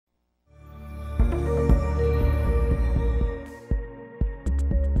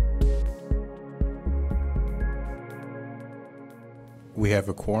We have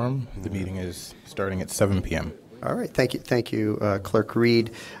a quorum. The meeting is starting at 7 p.m. All right, thank you, Clerk Reed.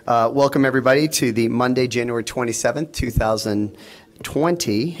 Welcome everybody to the Monday, January 27th,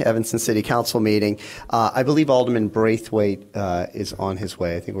 2020 Evanston City Council meeting. I believe Alderman Braithwaite is on his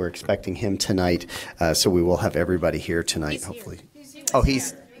way. I think we're expecting him tonight, so we will have everybody here tonight, hopefully.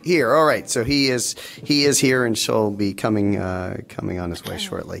 He's here. All right, so he is here, and she'll be coming on his way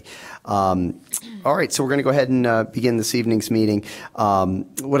shortly. All right, so we're going to go ahead and begin this evening's meeting.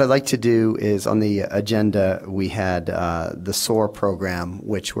 What I'd like to do is, on the agenda, we had the SOAR program,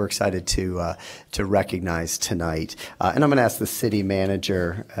 which we're excited to recognize tonight. And I'm going to ask the city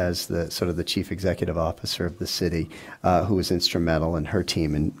manager, as the sort of the chief executive officer of the city, who was instrumental in her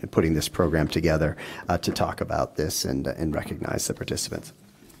team in putting this program together, to talk about this and recognize the participants.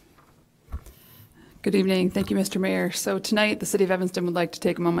 Good evening. Thank you, Mr. Mayor. So tonight, the City of Evanston would like to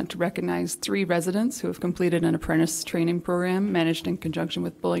take a moment to recognize 3 residents who have completed an apprentice training program managed in conjunction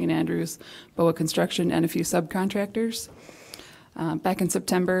with Bulling & Andrews, BOA Construction, and a few subcontractors. Back in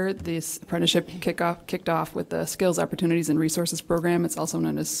September, this apprenticeship kicked off with the Skills, Opportunities, and Resources Program. It's also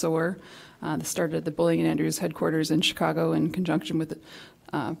known as SOAR. This started at the Bulling & Andrews headquarters in Chicago in conjunction with the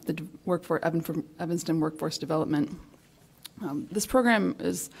Evanston Workforce Development. This program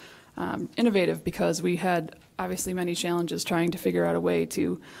is innovative because we had obviously many challenges trying to figure out a way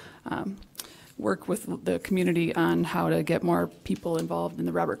to work with the community on how to get more people involved in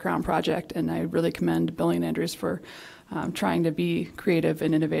the Robert Crown project, and I really commend Bulling & Andrews for trying to be creative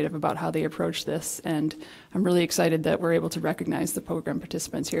and innovative about how they approach this, and I'm really excited that we're able to recognize the program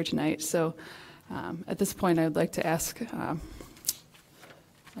participants here tonight. So at this point, I'd like to ask,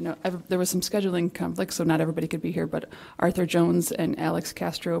 I know there was some scheduling conflicts, so not everybody could be here, but Arthur Jones and Alex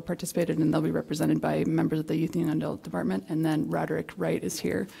Castro participated, and they'll be represented by members of the Youth and Adult Department, and then Roderick Wright is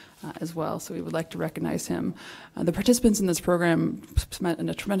here as well, so we would like to recognize him. The participants in this program spent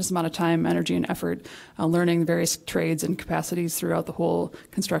a tremendous amount of time, energy, and effort learning various trades and capacities throughout the whole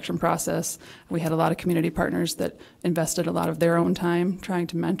construction process. We had a lot of community partners that invested a lot of their own time trying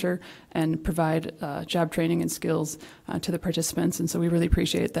to mentor and provide job training and skills to the participants, and so we really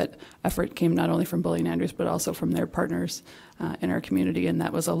appreciate that effort came not only from Bulling & Andrews but also from their partners in our community, and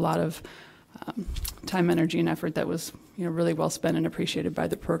that was a lot of time, energy, and effort that was really well spent and appreciated by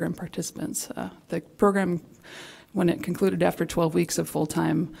the program participants. The program, when it concluded after 12 weeks of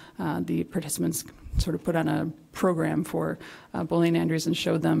full-time, the participants sort of put on a program for Bulling & Andrews and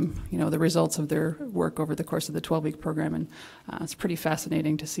showed them, the results of their work over the course of the 12-week program, and it's pretty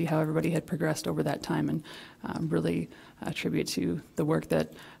fascinating to see how everybody had progressed over that time, and really attribute to the work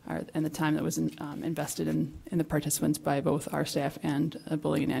that and the time that was invested in the participants by both our staff and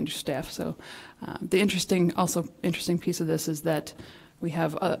Bulling & Andrews staff. So the interesting piece of this is that we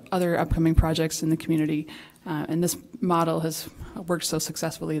have other upcoming projects in the community, and this model has worked so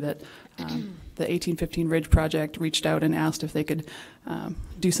successfully that the 1815 Ridge project reached out and asked if they could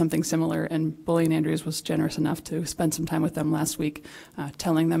do something similar, and Bulling & Andrews was generous enough to spend some time with them last week,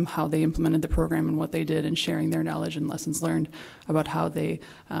 telling them how they implemented the program and what they did, and sharing their knowledge and lessons learned about how they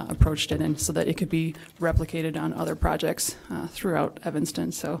approached it, and so that it could be replicated on other projects throughout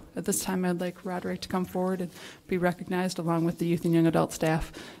Evanston. So at this time, I'd like Roderick to come forward and be recognized along with the youth and young adult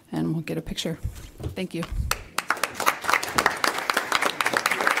staff, and we'll get a picture. Thank you.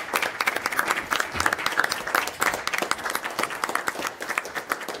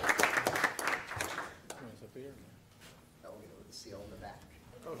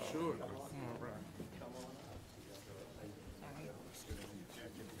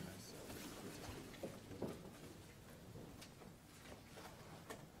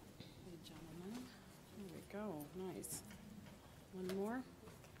 Nice. One more.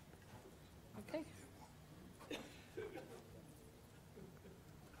 Okay.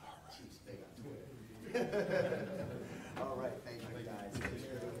 All right, thank you guys.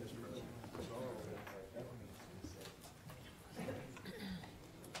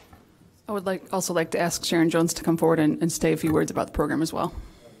 I would also like to ask Sharon Jones to come forward and say a few words about the program as well.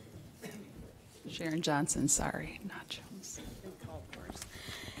 Sharon Johnson, sorry, not Jones.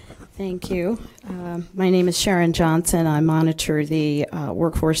 Thank you. My name is Sharon Johnson. I monitor the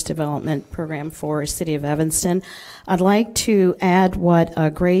Workforce Development Program for City of Evanston. I'd like to add what a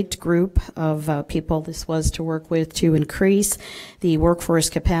great group of people this was to work with to increase the workforce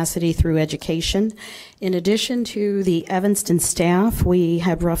capacity through education. In addition to the Evanston staff, we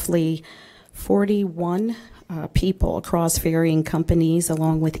have roughly 41 people across varying companies,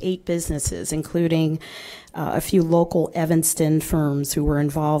 along with 8 businesses, including a few local Evanston firms who were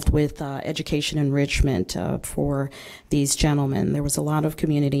involved with education enrichment for these gentlemen. There was a lot of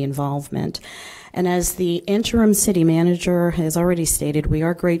community involvement. And as the interim city manager has already stated, we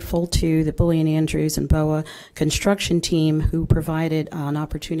are grateful to the Bullion Andrews and BOA construction team who provided an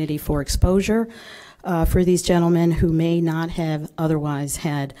opportunity for exposure for these gentlemen who may not have otherwise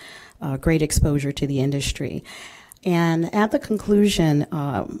had great exposure to the industry. And at the conclusion,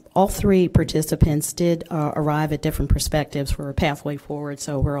 all 3 participants did arrive at different perspectives for a pathway forward,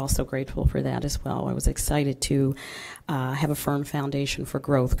 so we're also grateful for that as well. I was excited to have a firm foundation for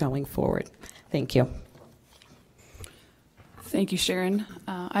growth going forward. Thank you. Thank you, Sharon.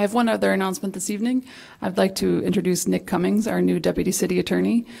 I have one other announcement this evening. I'd like to introduce Nick Cummings, our new Deputy City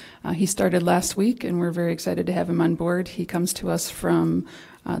Attorney. He started last week, and we're very excited to have him on board. He comes to us from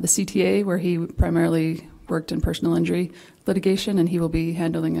the CTA, where he primarily worked in personal injury litigation, and he will be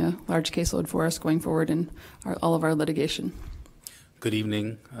handling a large caseload for us going forward in all of our litigation. Good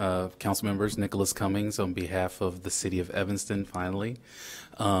evening, council members. Nicholas Cummings on behalf of the City of Evanston, finally.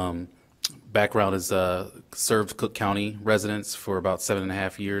 Background is served Cook County residents for about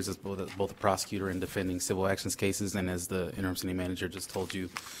 7.5 years as both a prosecutor and defending civil actions cases, and as the interim city manager just told you,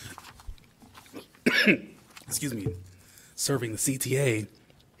 excuse me, serving the CTA,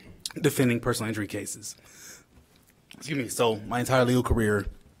 defending personal injury cases. Excuse me. So my entire legal career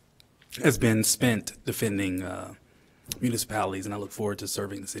has been spent defending municipalities, and I look forward to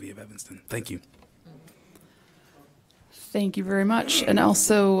serving the City of Evanston. Thank you. Thank you very much. And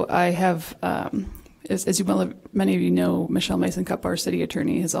also, I have, as you well, many of you know, Michelle Mason-Cupp, our city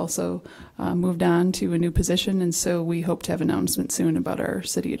attorney, has also moved on to a new position, and so we hope to have an announcement soon about our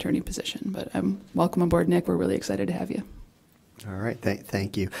city attorney position. But welcome aboard, Nick. We're really excited to have you. All right,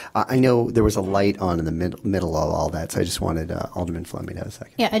 thank you. I know there was a light on in the middle of all that, so I just wanted Alderman Fleming to have a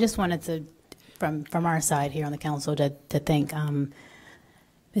second. Yeah, I just wanted to, from our side here on the council, to thank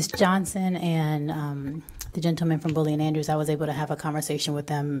Ms. Johnson and the gentleman from Bullion Andrews. I was able to have a conversation with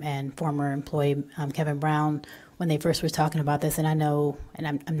them and former employee Kevin Brown when they first were talking about this. And I know, and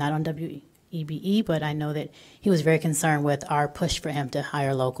I'm not on WEBE, but I know that he was very concerned with our push for him to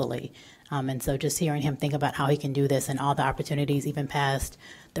hire locally. And so just hearing him think about how he can do this and all the opportunities, even past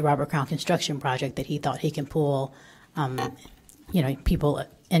the Robert Crown construction project that he thought he can pull, people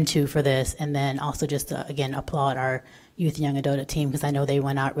into for this. And then also just to, again, applaud our youth and young adult team, because I know they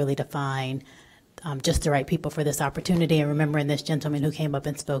went out really to find just the right people for this opportunity. And remembering this gentleman who came up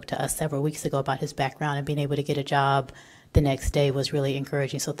and spoke to us several weeks ago about his background and being able to get a job the next day was really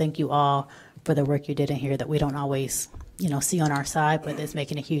encouraging. So thank you all for the work you did in here that we don't always, see on our side, but it's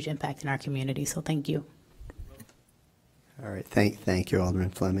making a huge impact in our community. So thank you. All right, thank you, Alderman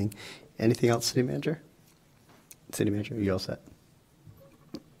Fleming. Anything else, City Manager? City Manager, are you all set?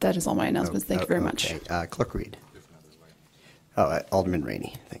 That is all my announcements. Thank you very much. Clerk Reed. Alderman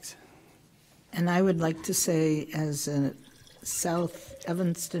Rainey, thanks. And I would like to say, as a South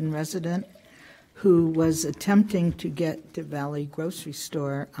Evanston resident who was attempting to get to Valley Grocery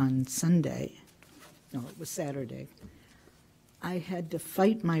Store on Sunday, no, it was Saturday, I had to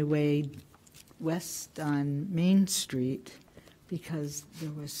fight my way west on Main Street because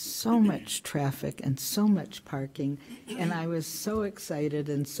there was so much traffic and so much parking, and I was so excited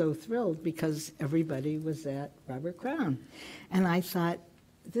and so thrilled because everybody was at Robert Crown. And I thought,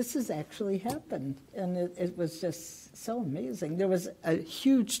 this has actually happened, and it was just so amazing. There was a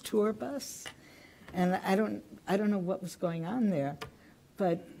huge tour bus, and I don't know what was going on there,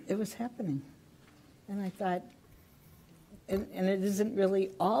 but it was happening. And I thought, and it isn't really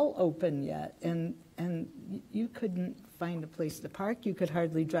all open yet, and you couldn't find a place to park. You could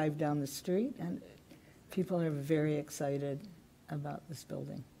hardly drive down the street, and people are very excited about this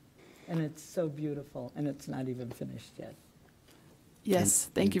building. And it's so beautiful, and it's not even finished yet. Yes,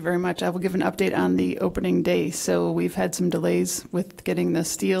 thank you very much. I will give an update on the opening day. So we've had some delays with getting the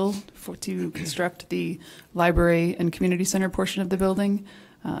steel to construct the library and community center portion of the building.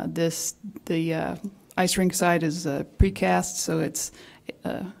 The ice rink side is precast, so it's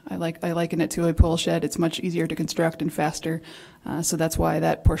I liken it to a pole shed. It's much easier to construct and faster. So that's why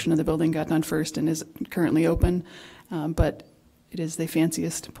that portion of the building got done first and is currently open. But it is the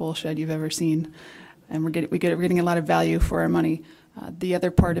fanciest pole shed you've ever seen, and we're getting a lot of value for our money. The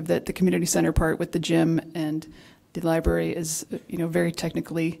other part of the community center part with the gym and the library is, very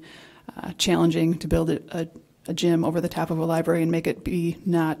technically challenging to build a gym over the top of a library and make it be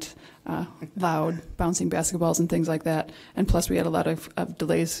not loud, bouncing basketballs and things like that. And plus we had a lot of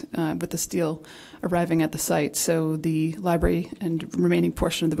delays with the steel arriving at the site. So the library and remaining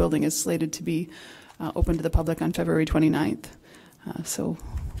portion of the building is slated to be open to the public on February 29th. So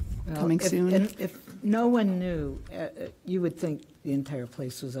coming soon. And if no one knew, you would think the entire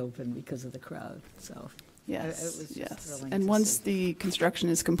place was open because of the crowd, so. It was just Yes. thrilling And to once see. the construction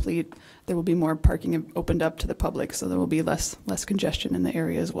is complete, there will be more parking opened up to the public, so there will be less congestion in the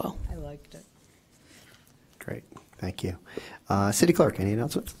area as well. I liked it. Great, thank you. City Clerk, any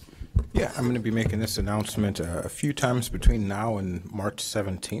announcements? Yeah, I'm going to be making this announcement a few times between now and March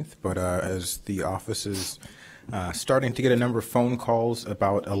 17th, but as the office is starting to get a number of phone calls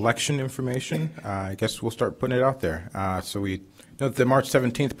about election information, I guess we'll start putting it out there. So we know that the March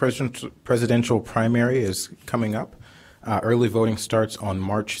 17th presidential primary is coming up. Early voting starts on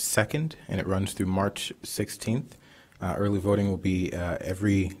March 2nd, and it runs through March 16th. Early voting will be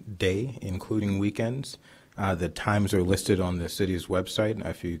every day, including weekends. The times are listed on the city's website.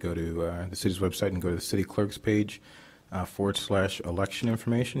 If you go to the city's website and go to the city clerk's page /election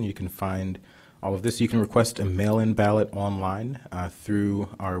information, you can find all of this. You can request a mail-in ballot online through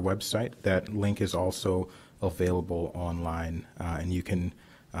our website. That link is also available online, and you can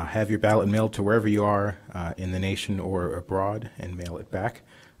have your ballot mailed to wherever you are in the nation or abroad and mail it back.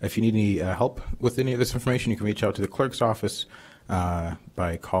 If you need any help with any of this information, you can reach out to the clerk's office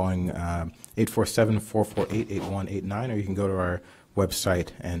by calling 847-448-8189, or you can go to our website,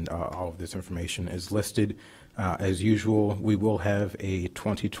 and all of this information is listed. As usual, we will have a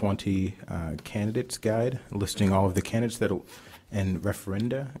 2020 candidates guide listing all of the candidates and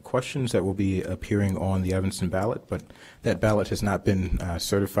referenda questions that will be appearing on the Evanston ballot, but that ballot has not been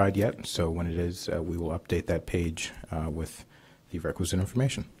certified yet, so when it is, we will update that page with the requisite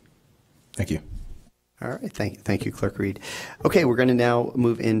information. Thank you. All right, thank you, Clerk Reed. Okay, we're going to now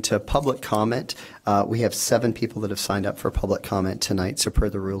move into public comment. We have 7 people that have signed up for public comment tonight, so per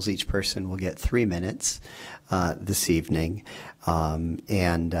the rules, each person will get 3 minutes this evening.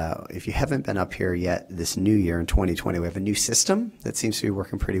 If you haven't been up here yet this new year in 2020, we have a new system that seems to be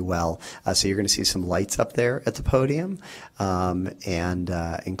working pretty well. So you're going to see some lights up there at the podium.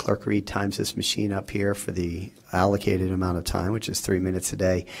 And Clerk Reed times this machine up here for the allocated amount of time, which is 3 minutes a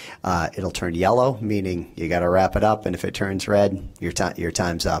day. It'll turn yellow, meaning you got to wrap it up. And if it turns red, your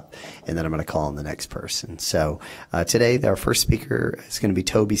time's up. And then I'm going to call on the next person. So today, our first speaker is going to be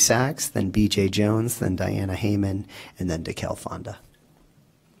Toby Sachs, then B.J. Jones, then Diana Heyman, and then DeKel Fonda.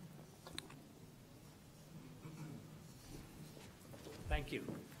 Thank you.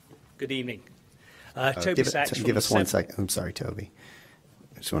 Good evening. Toby Sachs. Give us 1 second. I'm sorry, Toby.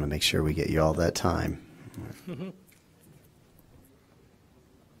 I just want to make sure we get you all that time. Mm-hmm.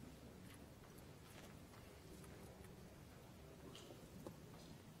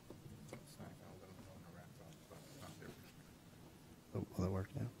 Will it work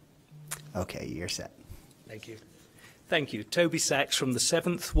now? Okay, you're set. Thank you. Thank you. Toby Sachs from the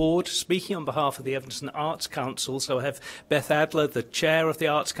 7th Ward, speaking on behalf of the Evanston Arts Council. So I have Beth Adler, the chair of the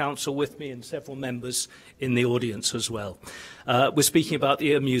Arts Council, with me, and several members in the audience as well. We're speaking about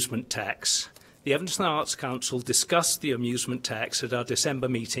the amusement tax. The Evanston Arts Council discussed the amusement tax at our December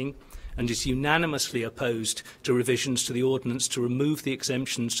meeting and is unanimously opposed to revisions to the ordinance to remove the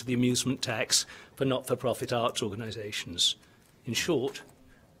exemptions to the amusement tax for not-for-profit arts organisations. In short,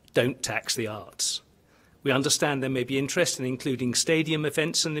 don't tax the arts. We understand there may be interest in including stadium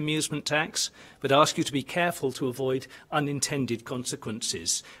events in the amusement tax, but ask you to be careful to avoid unintended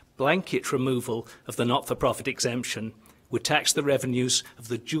consequences. Blanket removal of the not-for-profit exemption would tax the revenues of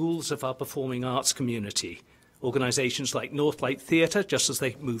the jewels of our performing arts community. Organisations like Northlight Theatre, just as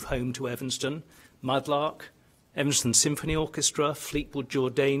they move home to Evanston, Mudlark, Evanston Symphony Orchestra, Fleetwood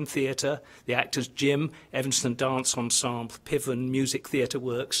Jourdain Theatre, the Actors Gym, Evanston Dance Ensemble, Piven Music Theatre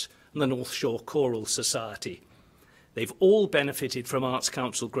Works, and the North Shore Choral Society. They've all benefited from Arts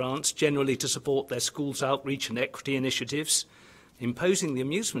Council grants, generally to support their schools' outreach and equity initiatives. Imposing the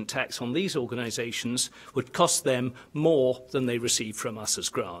amusement tax on these organisations would cost them more than they receive from us as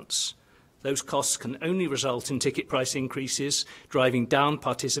grants. Those costs can only result in ticket price increases, driving down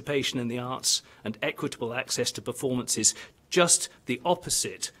participation in the arts and equitable access to performances, just the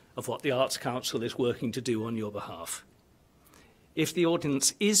opposite of what the Arts Council is working to do on your behalf. If the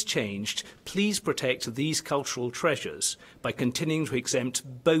ordinance is changed, please protect these cultural treasures by continuing to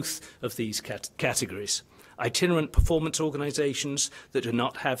exempt both of these categories. Itinerant performance organisations that do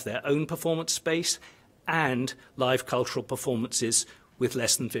not have their own performance space and live cultural performances with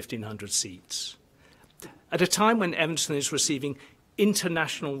less than 1,500 seats. At a time when Evanston is receiving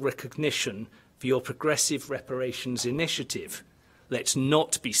international recognition for your progressive reparations initiative, let's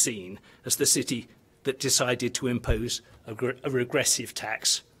not be seen as the city that decided to impose a regressive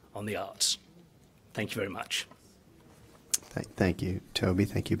tax on the arts. Thank you very much. Thank you, Toby.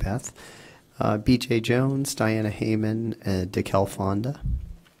 Thank you, Beth. B.J. Jones, Diana Heyman, DeKel Fonda,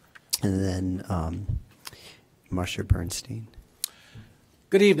 and then Marcia Bernstein.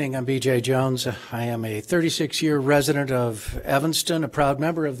 Good evening. I'm B.J. Jones. I am a 36-year resident of Evanston, a proud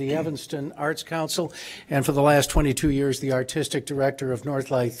member of the Evanston Arts Council, and for the last 22 years, the artistic director of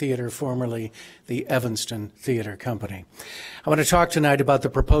Northlight Theater, formerly the Evanston Theater Company. I want to talk tonight about the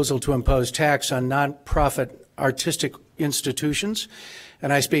proposal to impose tax on nonprofit artistic institutions,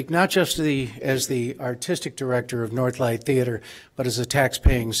 and I speak not just as the artistic director of Northlight Theater, but as a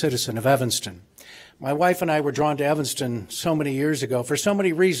tax-paying citizen of Evanston. My wife and I were drawn to Evanston so many years ago for so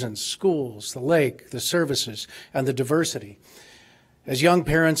many reasons: schools, the lake, the services, and the diversity. As young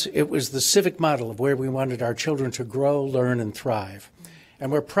parents, it was the civic model of where we wanted our children to grow, learn, and thrive.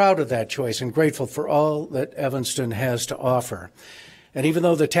 And we're proud of that choice and grateful for all that Evanston has to offer. And even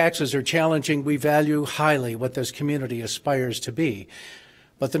though the taxes are challenging, we value highly what this community aspires to be.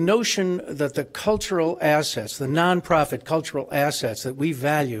 But the notion that the cultural assets, the nonprofit cultural assets that we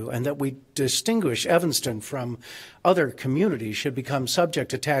value and that we distinguish Evanston from other communities should become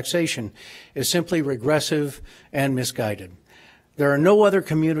subject to taxation is simply regressive and misguided. There are no other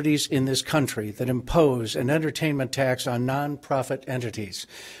communities in this country that impose an entertainment tax on nonprofit entities.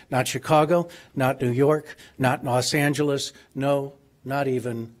 Not Chicago, not New York, not Los Angeles, no, not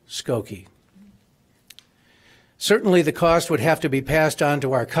even Skokie. Certainly the cost would have to be passed on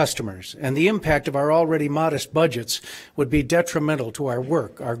to our customers, and the impact of our already modest budgets would be detrimental to our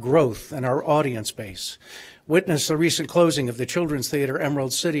work, our growth, and our audience base. Witness the recent closing of the Children's Theater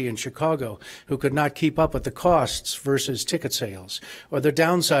Emerald City in Chicago, who could not keep up with the costs versus ticket sales, or the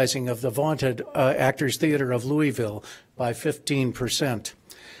downsizing of the vaunted Actors Theater of Louisville by 15%.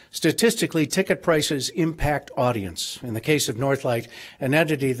 Statistically, ticket prices impact audience. In the case of Northlight, an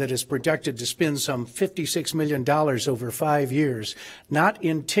entity that is projected to spend some $56 million over 5 years, not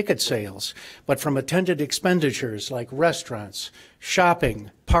in ticket sales, but from attended expenditures like restaurants,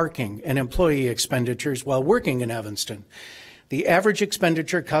 shopping, parking, and employee expenditures while working in Evanston. The average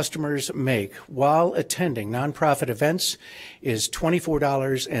expenditure customers make while attending nonprofit events is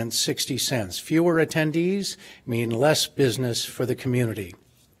 $24.60. Fewer attendees mean less business for the community.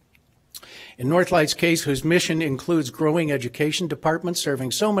 In Northlight's case, whose mission includes growing education departments serving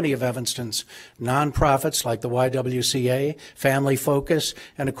so many of Evanston's nonprofits like the YWCA, Family Focus,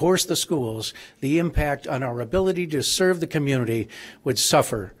 and of course the schools, the impact on our ability to serve the community would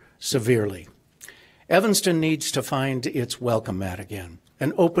suffer severely. Evanston needs to find its welcome mat again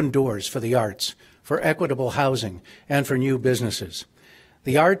and open doors for the arts, for equitable housing, and for new businesses.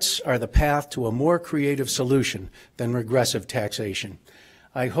 The arts are the path to a more creative solution than regressive taxation.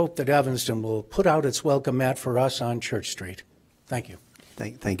 I hope that Evanston will put out its welcome mat for us on Church Street. Thank you.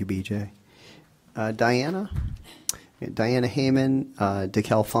 Thank you, BJ. Diana? Diana Heyman,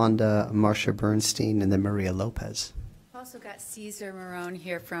 DeKel Fonda, Marcia Bernstein, and then Maria Lopez. I've also got Caesar Marone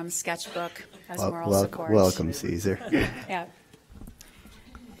here from Sketchbook as moral support. Welcome, Caesar. Yeah.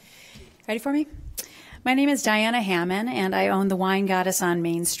 Ready for me? My name is Diana Hammond, and I own the Wine Goddess on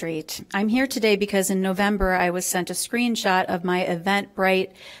Main Street. I'm here today because in November I was sent a screenshot of my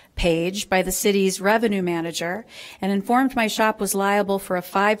Eventbrite page by the city's revenue manager and informed my shop was liable for a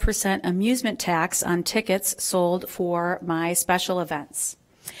 5% amusement tax on tickets sold for my special events.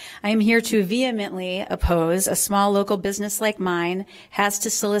 I am here to vehemently oppose a small local business like mine has to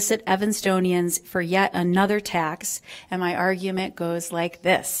solicit Evanstonians for yet another tax, and my argument goes like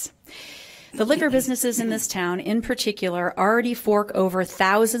this. The liquor businesses in this town, in particular, already fork over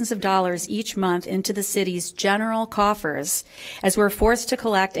thousands of dollars each month into the city's general coffers, as we're forced to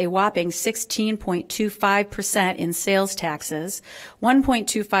collect a whopping 16.25% in sales taxes,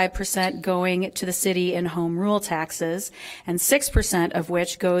 1.25% going to the city in home rule taxes, and 6% of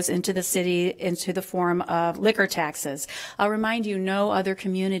which goes into the city into the form of liquor taxes. I'll remind you, no other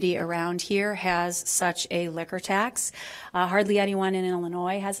community around here has such a liquor tax. Hardly anyone in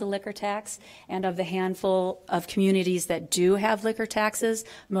Illinois has a liquor tax. And of the handful of communities that do have liquor taxes,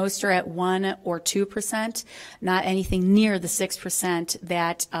 most are at 1 or 2%, not anything near the 6%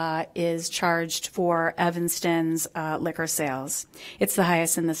 that is charged for Evanston's liquor sales. It's the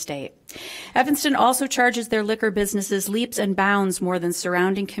highest in the state. Evanston also charges their liquor businesses leaps and bounds more than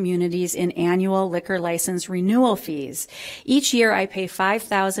surrounding communities in annual liquor license renewal fees. Each year I pay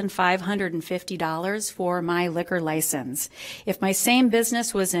 $5,550 for my liquor license. If my same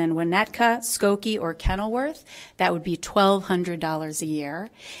business was in Winnetka, Skokie, or Kenilworth, that would be $1,200 a year.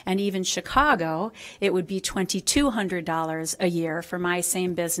 And even Chicago, it would be $2,200 a year for my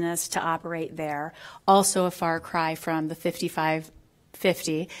same business to operate there. Also a far cry from the $5,550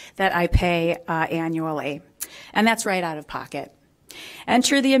 that I pay annually. And that's right out of pocket.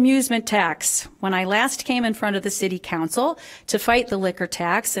 Enter the amusement tax. When I last came in front of the city council to fight the liquor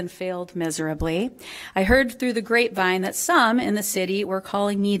tax and failed miserably, I heard through the grapevine that some in the city were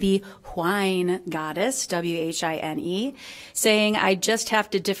calling me the whine goddess, W-H-I-N-E, saying I just have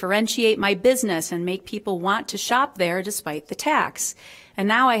to differentiate my business and make people want to shop there despite the tax. And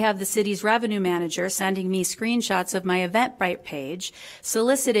now I have the city's revenue manager sending me screenshots of my Eventbrite page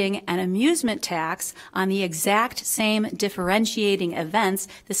soliciting an amusement tax on the exact same differentiating events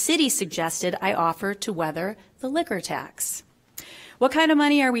the city suggested I offer to weather the liquor tax. What kind of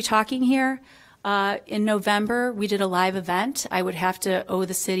money are we talking here? In November, we did a live event. I would have to owe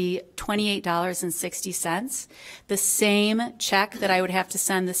the city $28.60. The same check that I would have to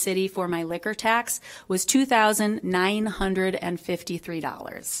send the city for my liquor tax was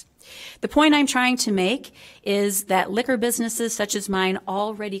 $2,953. The point I'm trying to make is that liquor businesses such as mine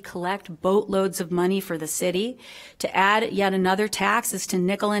already collect boatloads of money for the city. To add yet another tax is to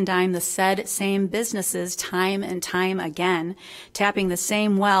nickel and dime the said same businesses time and time again, tapping the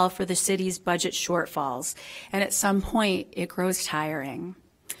same well for the city's budget shortfalls. And at some point, it grows tiring.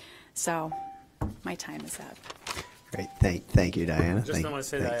 So, my time is up. Great. Thank you, Diana. I want to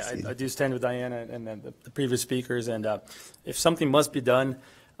say that I do stand with Diana and the previous speakers, and if something must be done,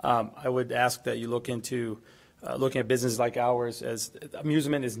 I would ask that you look into looking at businesses like ours, as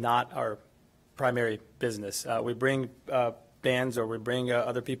amusement is not our primary business. We bring bands or we bring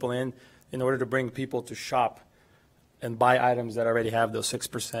other people in order to bring people to shop and buy items that already have those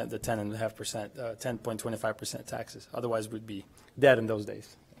 6%, the 10.5%, 10.25% taxes. Otherwise, we'd be dead in those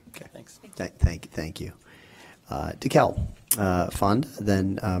days. Okay, thanks. Thank you. DeKalb Fond,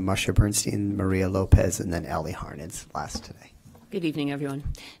 then Marcia Bernstein, Maria Lopez, and then Ali Harned's last today. Good evening, everyone.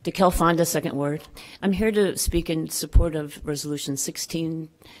 DeKalb Fonda, Second Ward. I'm here to speak in support of Resolution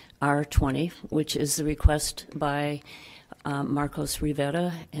 16R20, which is the request by Marcos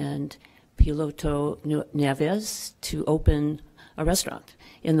Rivera and Piloto Nieves to open a restaurant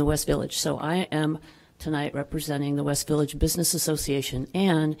in the West Village. So I am tonight representing the West Village Business Association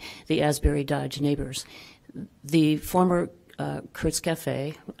and the Asbury Dodge neighbors. The former Kurt's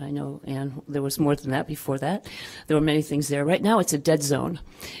Cafe, I know, and there was more than that before that. There were many things there. Right now it's a dead zone.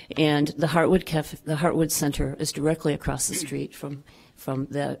 And the Heartwood Center is directly across the street from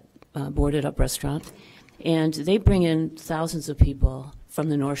that boarded up restaurant. And they bring in thousands of people from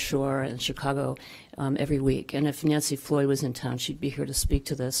the North Shore and Chicago every week. And if Nancy Floyd was in town, she'd be here to speak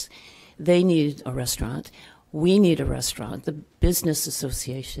to this. They need a restaurant. We need a restaurant. The Business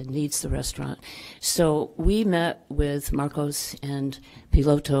Association needs the restaurant. So we met with Marcos and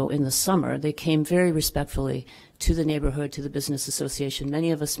Piloto in the summer. They came very respectfully to the neighborhood, to the Business Association.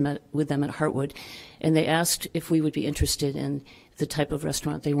 Many of us met with them at Heartwood, and they asked if we would be interested in the type of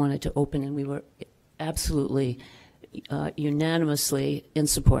restaurant they wanted to open, and we were absolutely unanimously in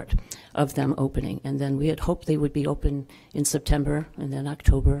support of them opening. And then we had hoped they would be open in September, and then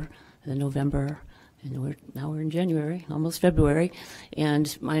October, and then November, and now we're in January, almost February,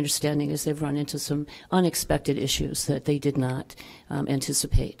 and my understanding is they've run into some unexpected issues that they did not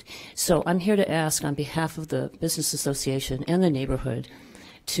anticipate. So I'm here to ask on behalf of the Business Association and the neighborhood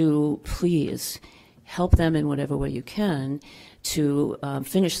to please help them in whatever way you can to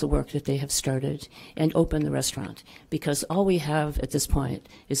finish the work that they have started and open the restaurant, because all we have at this point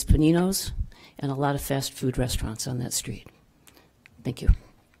is Panino's and a lot of fast food restaurants on that street. Thank you.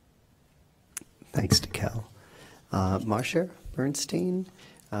 Thanks, DeKalb. Marcia Bernstein,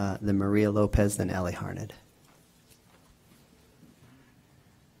 then Maria Lopez, then Ali Harned.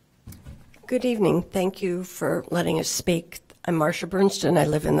 Good evening. Thank you for letting us speak. I'm Marcia Bernstein. I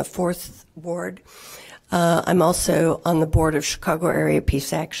live in the 4th Ward. I'm also on the board of Chicago Area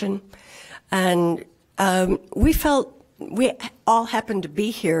Peace Action. And we felt we all happened to be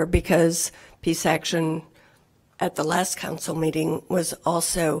here because Peace Action at the last council meeting was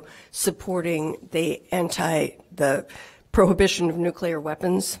also supporting the prohibition of nuclear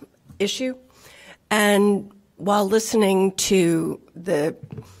weapons issue. And while listening to the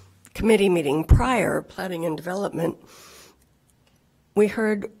committee meeting prior, planning and development, we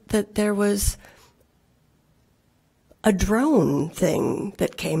heard that there was a drone thing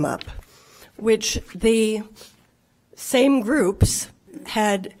that came up, which the same groups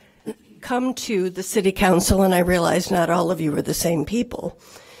had come to the city council, and I realize not all of you are the same people,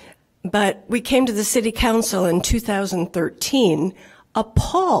 but we came to the city council in 2013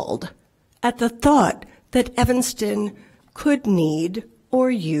 appalled at the thought that Evanston could need or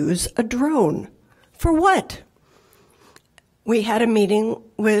use a drone. For what? We had a meeting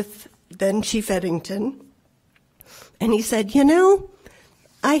with then Chief Eddington, and he said, you know,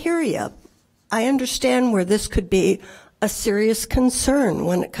 I hear you. I understand where this could be a serious concern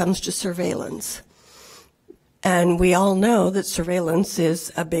when it comes to surveillance. And we all know that surveillance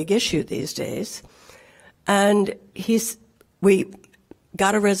is a big issue these days. And we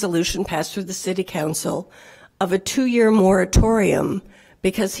got a resolution passed through the city council of a 2-year moratorium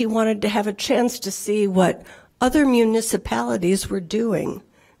because he wanted to have a chance to see what other municipalities were doing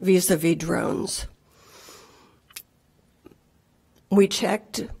vis-a-vis drones. We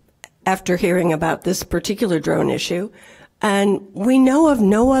checked after hearing about this particular drone issue, and we know of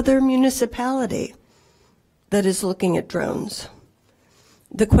no other municipality that is looking at drones.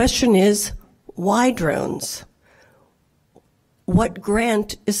 The question is, why drones? What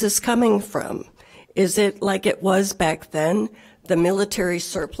grant is this coming from? Is it like it was back then, the military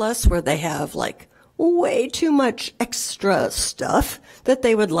surplus, where they have like way too much extra stuff that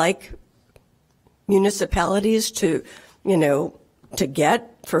they would like municipalities to, to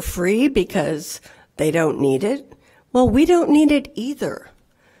get for free because they don't need it? Well, we don't need it either.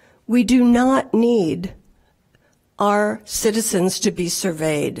 We do not need our citizens to be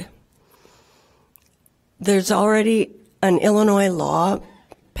surveyed. There's already an Illinois law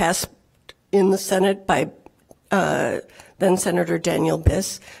passed in the Senate by then Senator Daniel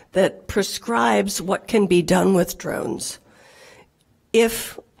Biss that prescribes what can be done with drones.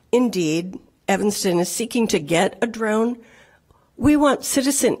 If indeed Evanston is seeking to get a drone, we want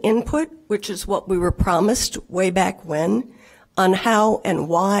citizen input, which is what we were promised way back when, on how and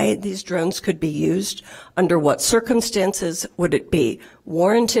why these drones could be used, under what circumstances would it be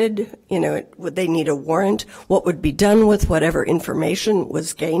warranted, would they need a warrant, what would be done with whatever information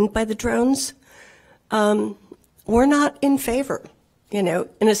was gained by the drones. We're not in favor, in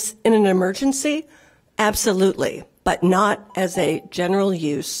an emergency, absolutely, but not as a general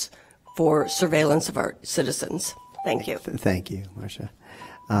use for surveillance of our citizens. Thank you. Thank you, Marcia.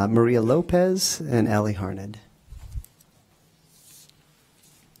 Maria Lopez and Ali Harned.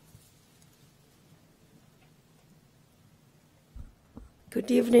 Good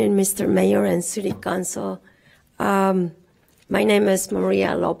evening, Mr. Mayor and City Council. My name is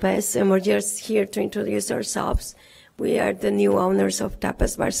Maria Lopez, and we're just here to introduce ourselves. We are the new owners of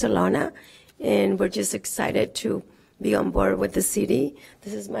Tapas Barcelona, and we're just excited to be on board with the city.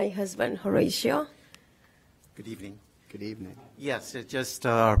 This is my husband, Horatio. Good evening. Good evening. Yes,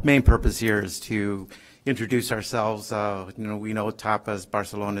 our main purpose here is to introduce ourselves. We know Tapas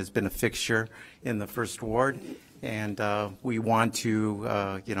Barcelona has been a fixture in the First Ward, and we want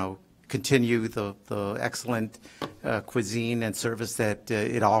to, continue the excellent cuisine and service that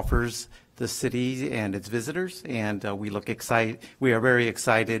it offers the city and its visitors. And we are very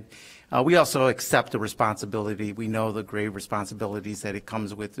excited. We also accept the responsibility. We know the great responsibilities that it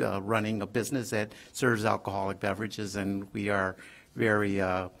comes with running a business that serves alcoholic beverages, and we are very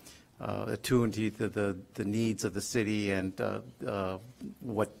attuned to the needs of the city and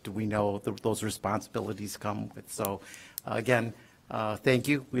what do we know those responsibilities come with. So again, thank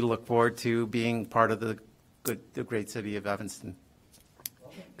you. We look forward to being part of the great city of Evanston.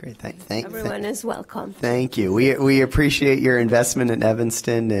 Great, everyone is welcome. Thank you. We appreciate your investment in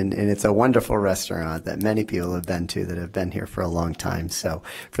Evanston, and it's a wonderful restaurant that many people have been to that have been here for a long time. So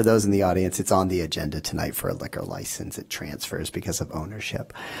for those in the audience, it's on the agenda tonight for a liquor license. It transfers because of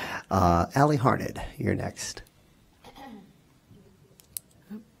ownership. Ali Harned, you're next.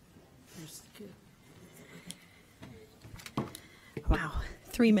 Wow,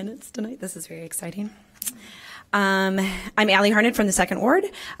 3 minutes tonight. This is very exciting. I'm Ali Harned from the Second Ward.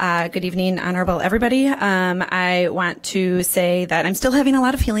 Good evening, honorable everybody. I want to say that I'm still having a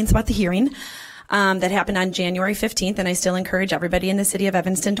lot of feelings about the hearing that happened on January 15th, and I still encourage everybody in the city of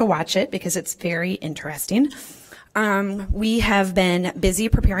Evanston to watch it because it's very interesting. We have been busy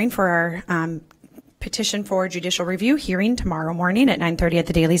preparing for our petition for judicial review hearing tomorrow morning at 9:30 at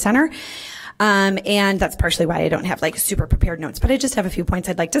the Daily Center. And that's partially why I don't have like super prepared notes, but I just have a few points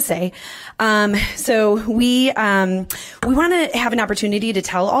I'd like to say. So we want to have an opportunity to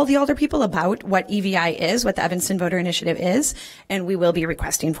tell all the alder people about what EVI is, what the Evanston Voter Initiative is, and we will be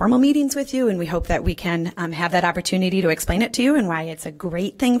requesting formal meetings with you, and we hope that we can have that opportunity to explain it to you and why it's a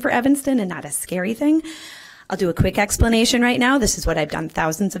great thing for Evanston and not a scary thing. I'll do a quick explanation right now. This is what I've done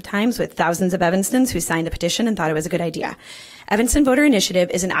thousands of times with thousands of Evanstons who signed the petition and thought it was a good idea. Evanston Voter Initiative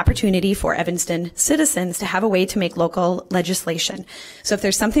is an opportunity for Evanston citizens to have a way to make local legislation. So if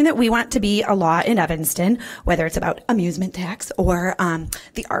there's something that we want to be a law in Evanston, whether it's about amusement tax or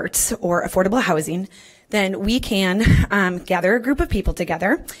the arts or affordable housing, then we can gather a group of people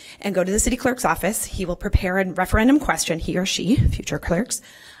together and go to the city clerk's office. He will prepare a referendum question, he or she, future clerks,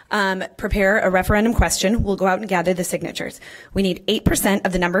 prepare a referendum question. We'll go out and gather the signatures. We need 8%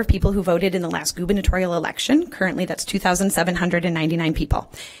 of the number of people who voted in the last gubernatorial election. Currently, that's 2,799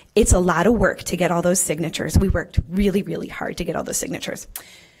 people. It's a lot of work to get all those signatures. We worked really, really hard to get all those signatures.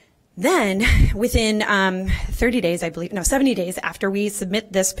 Then, within 70 days after we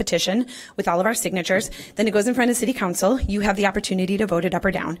submit this petition with all of our signatures, then it goes in front of City Council. You have the opportunity to vote it up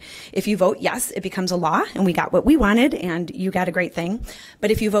or down. If you vote yes, it becomes a law, and we got what we wanted, and you got a great thing.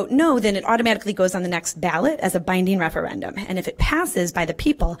 But if you vote no, then it automatically goes on the next ballot as a binding referendum. And if it passes by the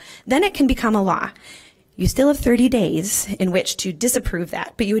people, then it can become a law. You still have 30 days in which to disapprove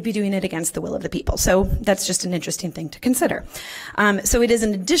that, but you would be doing it against the will of the people. So that's just an interesting thing to consider. So it is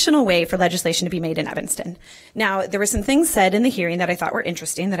an additional way for legislation to be made in Evanston. Now, there were some things said in the hearing that I thought were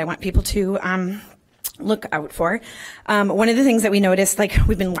interesting that I want people to look out for. One of the things that we noticed, like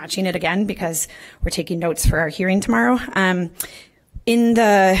we've been watching it again because we're taking notes for our hearing tomorrow. In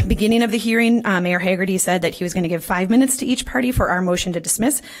the beginning of the hearing, Mayor Hagerty said that he was going to give 5 minutes to each party for our motion to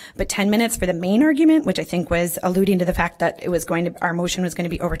dismiss, but 10 minutes for the main argument, which I think was alluding to the fact that our motion was going to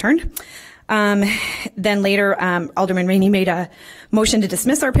be overturned. Then later, Alderman Rainey made a motion to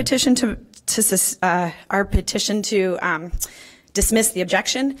dismiss our petition to dismiss the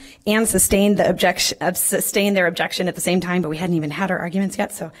objection and sustain their objection at the same time, but we hadn't even had our arguments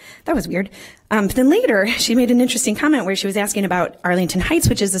yet, so that was weird. But then later, she made an interesting comment where she was asking about Arlington Heights,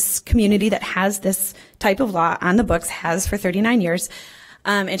 which is a community that has this type of law on the books, has for 39 years.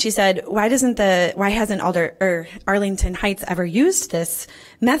 And she said, why hasn't Arlington Heights ever used this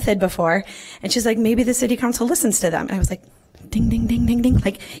method before? And she's like, maybe the city council listens to them. And I was like, ding, ding, ding, ding, ding.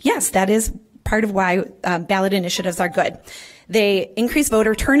 Like, yes, that is part of why ballot initiatives are good. They increase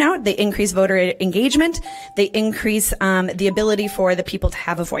voter turnout, they increase voter engagement, they increase the ability for the people to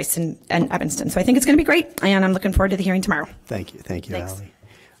have a voice in Evanston. So I think it's going to be great, and I'm looking forward to the hearing tomorrow. Thank you, Thanks. Allie.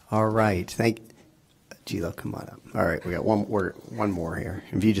 All right, Gilo, come on up. All right, we got one more here.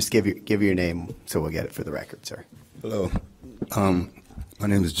 If you just give your name, so we'll get it for the record, sir. Hello, my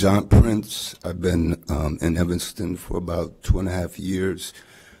name is John Prince. I've been in Evanston for about 2.5 years.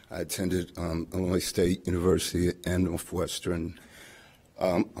 I attended Illinois State University and Northwestern.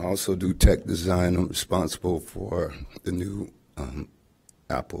 I also do tech design. I'm responsible for the new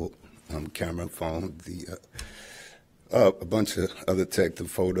Apple camera phone, a bunch of other tech, the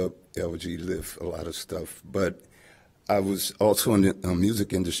fold up, LG, lift, a lot of stuff. But I was also in the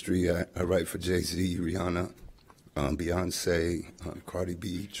music industry. I write for Jay-Z, Rihanna, Beyonce, Cardi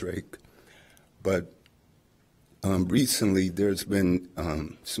B, Drake. But recently, there's been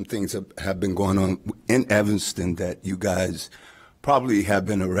some things that have been going on in Evanston that you guys probably have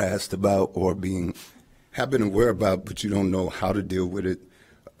been harassed about or have been aware about, but you don't know how to deal with it.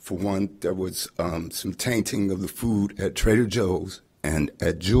 For one, there was some tainting of the food at Trader Joe's and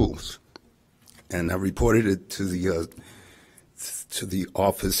at Jules, and I reported it to the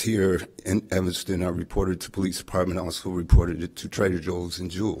office here in Evanston. I reported it to police department. I also reported it to Trader Joe's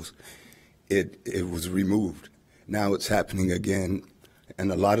and Jules. It was removed. Now it's happening again,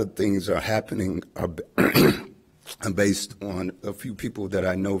 and a lot of things are happening are based on a few people that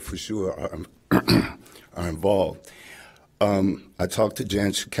I know for sure are involved. I talked to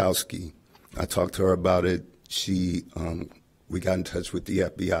Jan Schakowsky. I talked to her about it. We got in touch with the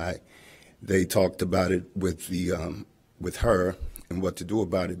FBI. They talked about it with her and what to do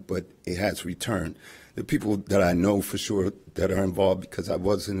about it, but it has returned. The people that I know for sure that are involved, because I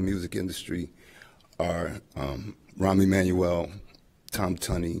was in the music industry, are Rahm Emanuel, Tom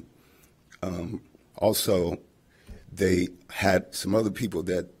Tunney. Also, they had some other people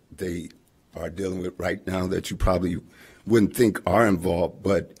that they are dealing with right now that you probably wouldn't think are involved,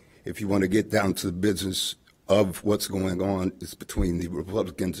 but if you want to get down to the business of what's going on, it's between the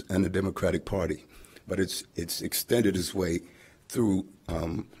Republicans and the Democratic Party. But it's extended its way through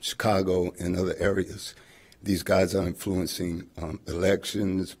Chicago and other areas. These guys are influencing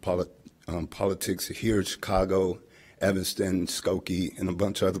elections, politics here in Chicago, Evanston, Skokie, and a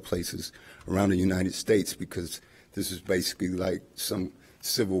bunch of other places around the United States, because this is basically like some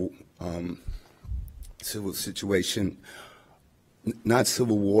civil situation, not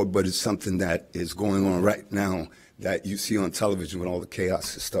civil war, but it's something that is going on right now that you see on television with all the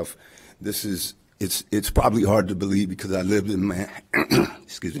chaos and stuff. It's probably hard to believe because I lived in Manhattan,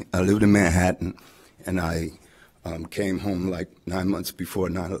 and I came home like 9 months before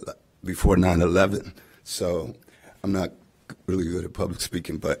 9/11. So I'm not really good at public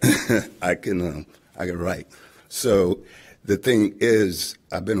speaking, but I can write. So the thing is,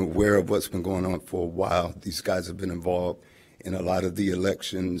 I've been aware of what's been going on for a while. These guys have been involved in a lot of the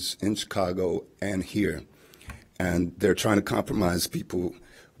elections in Chicago and here, and they're trying to compromise people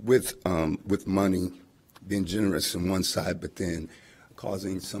with money, being generous on one side, but then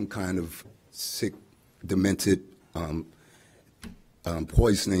causing some kind of sick, demented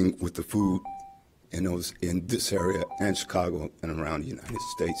poisoning with the food in this area and Chicago and around the United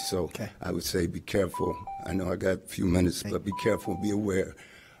States. So I would say be careful. I know I got a few minutes, but be careful, be aware.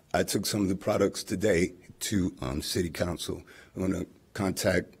 I took some of the products today to City Council. I'm going to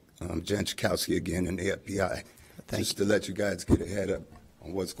contact Jan Chakowski again and the FBI just to let you guys get ahead up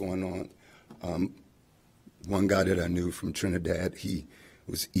on what's going on. One guy that I knew from Trinidad, he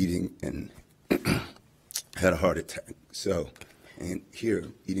was eating and had a heart attack. So, and here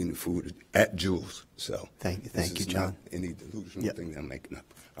eating the food at Jules. So thank you, John. Not any delusional thing that I'm making up.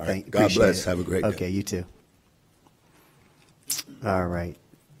 All right. God Appreciate bless. it. Have a great day. Okay, you too. All right.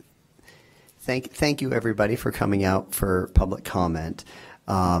 Thank you, everybody, for coming out for public comment.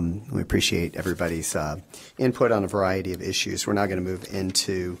 We appreciate everybody's input on a variety of issues. We're now going to move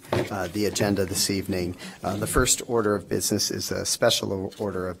into the agenda this evening. The first order of business is a special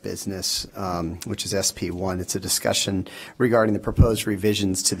order of business, which is SP1. It's a discussion regarding the proposed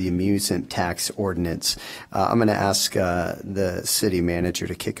revisions to the amusement tax ordinance. I'm going to ask the city manager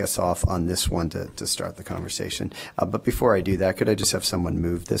to kick us off on this one to start the conversation. But before I do that, could I just have someone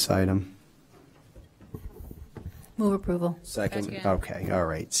move this item? Move approval. Second. Okay, all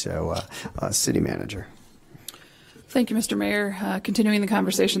right. So, city manager. Thank you, Mr. Mayor. Continuing the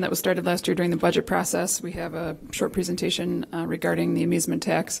conversation that was started last year during the budget process, we have a short presentation regarding the amusement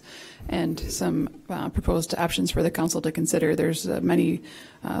tax and some proposed options for the council to consider. There's many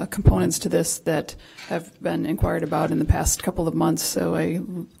components to this that have been inquired about in the past couple of months, so I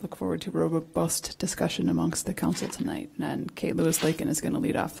look forward to a robust discussion amongst the council tonight. And Kate Lewis-Lakin is going to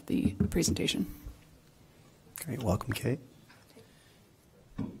lead off the presentation. Great. Welcome, Kate.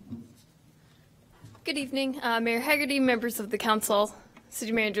 Good evening, Mayor Haggerty, members of the council,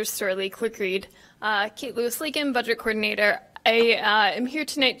 City Manager Storley, Clerk Reed, Kate Lewis-Lakin, Budget Coordinator. I am here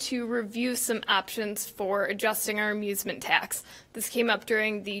tonight to review some options for adjusting our amusement tax. This came up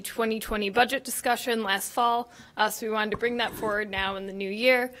during the 2020 budget discussion last fall, so we wanted to bring that forward now in the new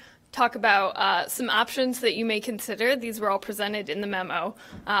year. Talk about some options that you may consider. These were all presented in the memo,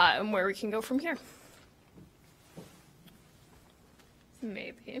 and where we can go from here.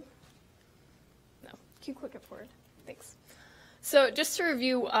 Maybe. No, can you click it forward? Thanks. So just to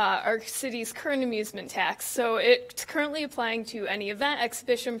review our city's current amusement tax. So it's currently applying to any event,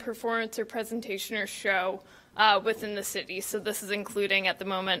 exhibition, performance, or presentation or show within the city. So this is including at the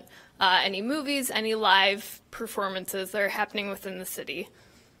moment any movies, any live performances that are happening within the city.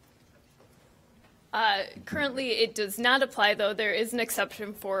 Currently, it does not apply, though. There is an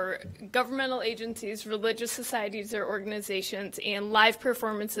exception for governmental agencies, religious societies or organizations, and live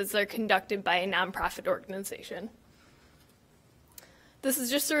performances that are conducted by a nonprofit organization. This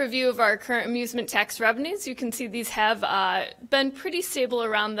is just a review of our current amusement tax revenues. You can see these have been pretty stable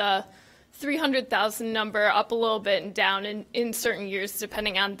around the 300,000 number, up a little bit and down in certain years,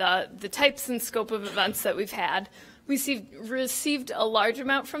 depending on the types and scope of events that we've had. We received a large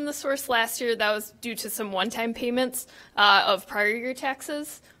amount from the source last year. That was due to some one-time payments of prior year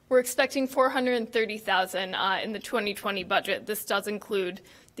taxes. We're expecting $430,000 in the 2020 budget. This does include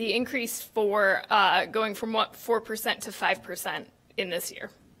the increase for going from 4% to 5% in this year.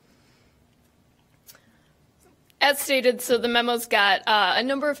 As stated, so the memo's got a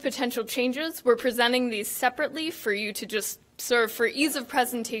number of potential changes. We're presenting these separately for you to just serve for ease of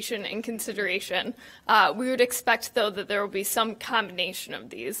presentation and consideration. We would expect, though, that there will be some combination of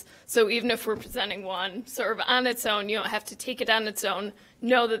these. So even if we're presenting one sort of on its own, you don't have to take it on its own.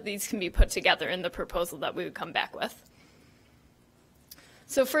 Know that these can be put together in the proposal that we would come back with.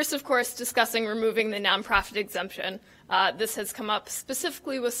 So first, of course, discussing removing the nonprofit exemption. This has come up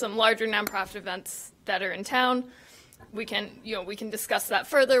specifically with some larger nonprofit events that are in town. We can discuss that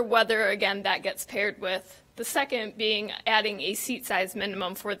further, whether, again, that gets paired with the second being adding a seat size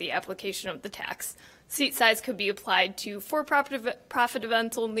minimum for the application of the tax. Seat size could be applied to for-profit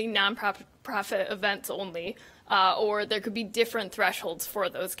events only, non-profit events only, or there could be different thresholds for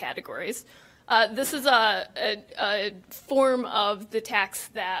those categories. This is a form of the tax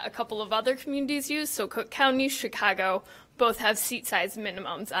that a couple of other communities use. So Cook County, Chicago, both have seat size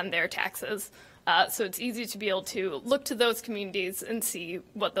minimums on their taxes. So it's easy to be able to look to those communities and see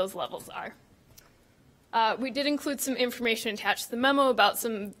what those levels are. We did include some information attached to the memo about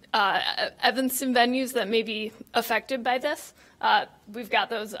some Evanston venues that may be affected by this. We've got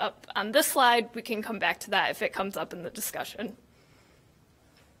those up on this slide. We can come back to that if it comes up in the discussion.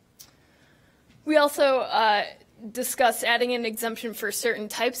 We also discussed adding an exemption for certain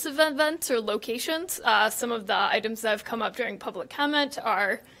types of events or locations. Some of the items that have come up during public comment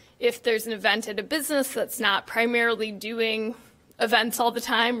are if there's an event at a business that's not primarily doing events all the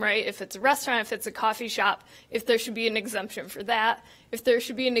time, right? If it's a restaurant, if it's a coffee shop, if there should be an exemption for that. If there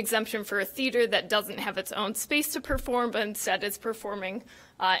should be an exemption for a theater that doesn't have its own space to perform, but instead is performing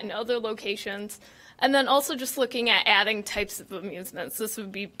in other locations. And then also just looking at adding types of amusements. This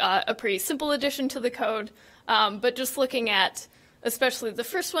would be a pretty simple addition to the code, but just looking at, especially the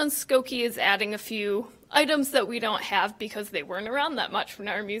first one, Skokie is adding a few items that we don't have because they weren't around that much when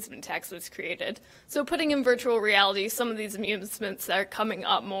our amusement tax was created. So putting in virtual reality some of these amusements that are coming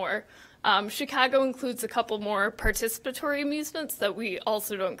up more. Chicago includes a couple more participatory amusements that we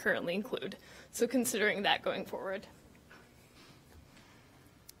also don't currently include. So considering that going forward.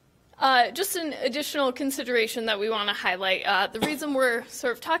 Just an additional consideration that we want to highlight. The reason we're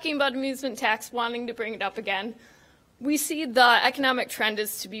sort of talking about amusement tax, wanting to bring it up again, we see the economic trend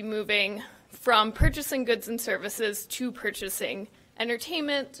is to be moving from purchasing goods and services to purchasing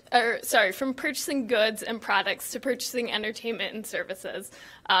entertainment, from purchasing goods and products to purchasing entertainment and services.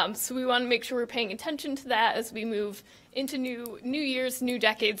 So we want to make sure we're paying attention to that as we move into new years, new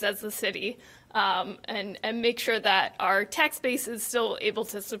decades as a city, and make sure that our tax base is still able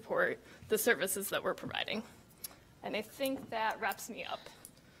to support the services that we're providing. And I think that wraps me up.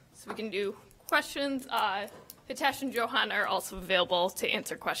 So we can do questions. Hitesh and Johan are also available to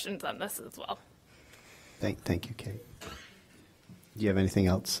answer questions on this as well. Thank you, Kate. Do you have anything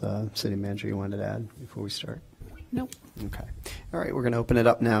else, City Manager, you wanted to add before we start? Nope. Okay. All right, we're going to open it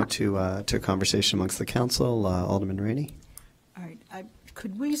up now to a conversation amongst the council. Alderman Rainey. All right.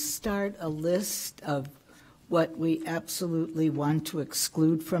 Could we start a list of what we absolutely want to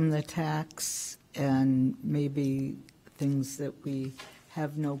exclude from the tax and maybe things that we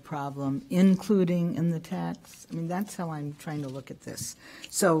have no problem including in the tax? I mean, that's how I'm trying to look at this.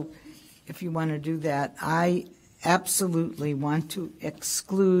 So if you want to do that, I absolutely want to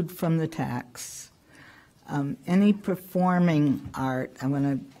exclude from the tax any performing art. I'm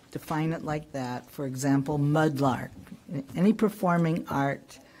going to define it like that. For example, mudlark. Any performing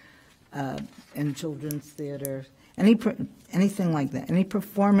art in children's theater, anything like that. Any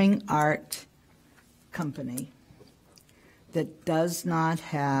performing art company that does not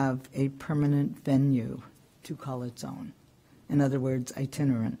have a permanent venue to call its own. In other words,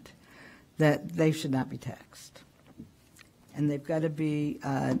 itinerant. That they should not be taxed. And they've got to be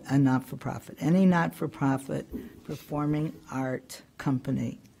a not-for-profit. Any not-for-profit performing art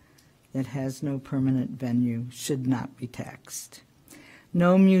company that has no permanent venue should not be taxed.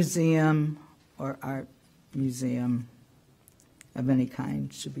 No museum or art museum of any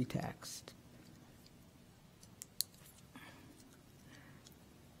kind should be taxed.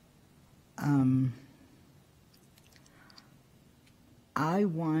 I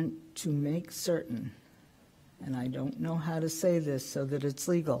want to make certain, and I don't know how to say this so that it's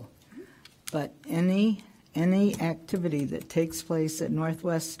legal, but any activity that takes place at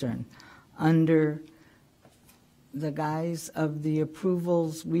Northwestern under the guise of the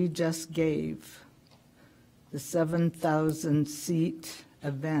approvals we just gave, the 7,000 seat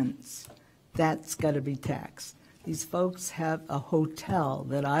events, that's got to be taxed. These folks have a hotel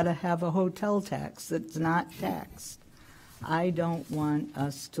that ought to have a hotel tax that's not taxed. I don't want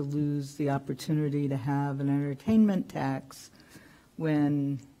us to lose the opportunity to have an entertainment tax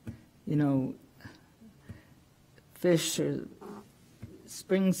when, you know, Fish or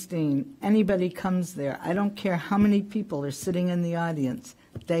Springsteen, anybody comes there. I don't care how many people are sitting in the audience,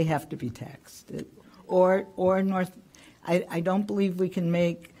 they have to be taxed. I don't believe we can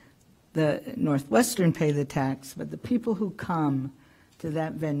make the Northwestern pay the tax, but the people who come to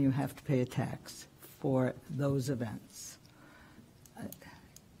that venue have to pay a tax for those events.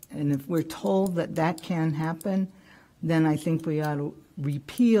 And if we're told that that can happen, then I think we ought to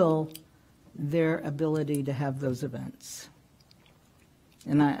repeal their ability to have those events.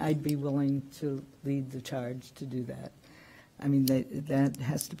 And I'd be willing to lead the charge to do that. I mean, that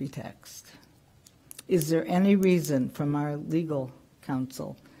has to be taxed. Is there any reason from our legal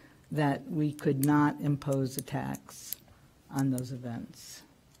counsel that we could not impose a tax on those events?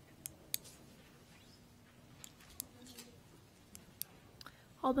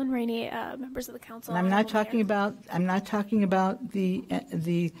 Alderman Rainey, members of the council. And I'm not talking about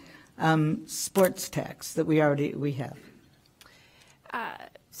the sports tax that we have.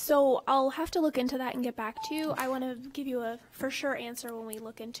 So I'll have to look into that and get back to you. I want to give you a for sure answer when we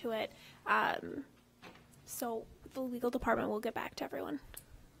look into it. So the legal department will get back to everyone.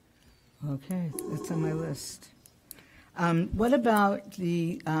 Okay, that's on my list. What about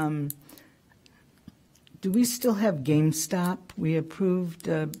the do we still have GameStop? We approved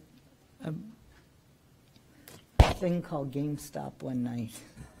a thing called GameStop one night.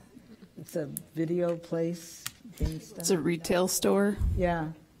 It's a video place, GameStop. It's a retail store? Yeah.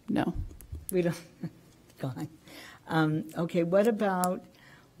 No. We don't, gone. Okay, what about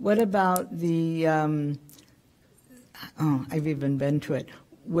the, I've even been to it,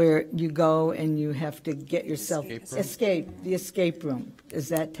 where you go and you have to get yourself, the escape room. Is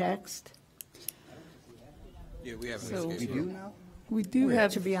that taxed? Yeah, we have an So- escape room. Now? We do That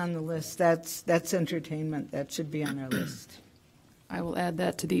have, should be on the list. That's entertainment. That should be on our list. I will add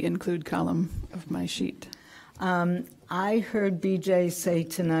that to the include column of my sheet. I heard BJ say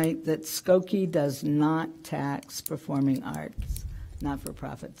tonight that Skokie does not tax performing arts,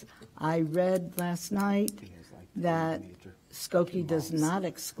 not-for-profits. I read last night that Skokie does not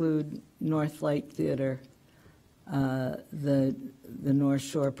exclude North Lake Theater, the North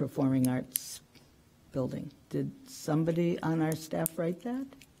Shore Performing Arts building. Did somebody on our staff write that?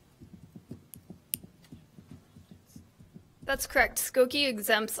 That's correct. Skokie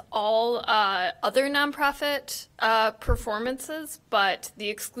exempts all other nonprofit performances, but the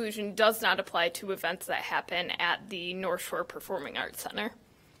exclusion does not apply to events that happen at the North Shore Performing Arts Center.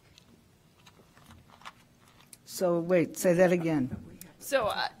 So wait, say that again.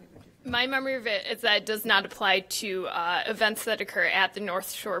 So my memory of it is that it does not apply to events that occur at the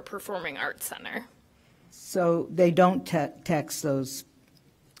North Shore Performing Arts Center. So they don't tax those.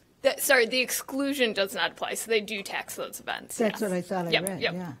 Sorry, the exclusion does not apply, so they do tax those events. That's yes. what I thought I read,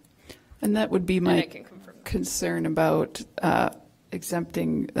 yeah. And that would be my concern about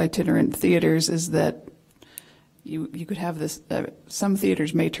exempting itinerant theaters is that you could have this, some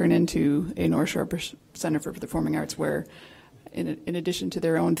theaters may turn into a North Shore Center for Performing Arts where in addition to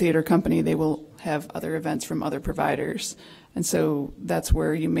their own theater company, they will have other events from other providers. And so that's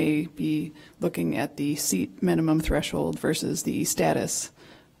where you may be looking at the seat minimum threshold versus the status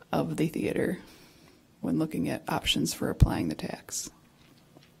of the theater when looking at options for applying the tax.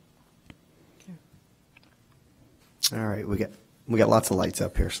 All right, we got lots of lights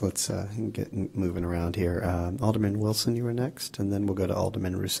up here, so let's get moving around here. Alderman Wilson, you were next, and then we'll go to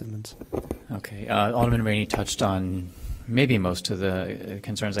Alderman Roos-Simmons. Okay, Alderman Rainey touched on maybe most of the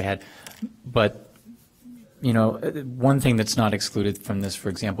concerns I had, but you know, one thing that's not excluded from this, for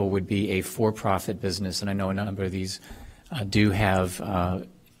example, would be a for-profit business, and I know a number of these do have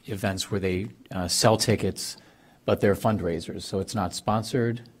events where they sell tickets, but they're fundraisers, so it's not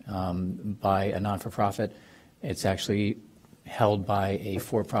sponsored by a non-for-profit. It's actually held by a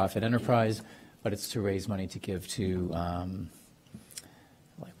for-profit enterprise, but it's to raise money to give to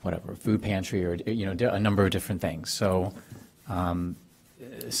like whatever, food pantry or, you know, a number of different things. So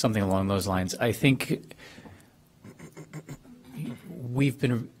something along those lines. I think we've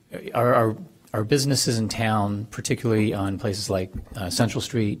been, our businesses in town, particularly on places like Central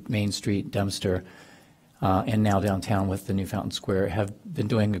Street, Main Street, Dempster, and now downtown with the new Fountain Square, have been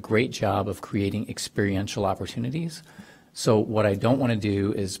doing a great job of creating experiential opportunities. So what I don't want to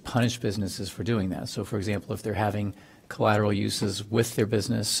do is punish businesses for doing that. So for example, if they're having collateral uses with their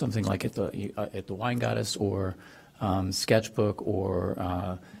business, something like at the Wine Goddess or Sketchbook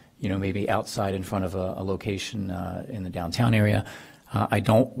or you know, maybe outside in front of a location in the downtown area, I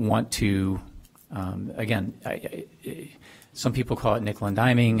don't want to, again, some people call it nickel and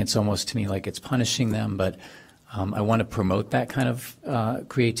diming. It's almost to me like it's punishing them, but I want to promote that kind of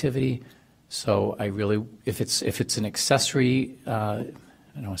creativity. So I really, if it's an accessory, I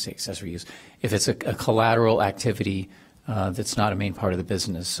don't want to say accessory use, if it's a collateral activity that's not a main part of the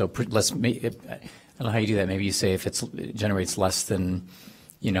business. So let's make it, I don't know how you do that. Maybe you say if it generates less than,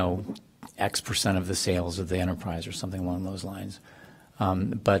 you know, X percent of the sales of the enterprise or something along those lines.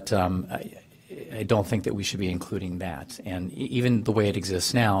 But I don't think that we should be including that. And even the way it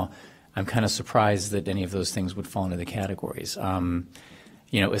exists now, I'm kind of surprised that any of those things would fall into the categories.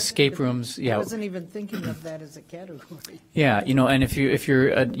 You know, escape rooms. Yeah. I wasn't even thinking of that as a category. Yeah, you know, and if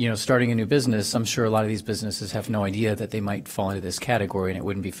you're you know, starting a new business, I'm sure a lot of these businesses have no idea that they might fall into this category, and it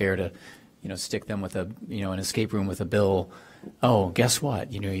wouldn't be fair to, you know, stick them with a, you know, an escape room with a bill. Oh, guess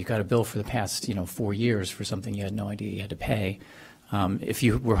what? You know, you got a bill for the past, you know, 4 years for something you had no idea you had to pay. If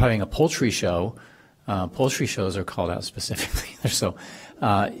you were having a poultry show, poultry shows are called out specifically. So,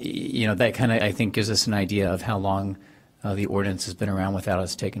 you know, that kind of, I think, gives us an idea of how long the ordinance has been around without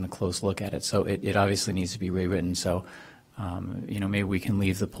us taking a close look at it. So it obviously needs to be rewritten. So, you know, maybe we can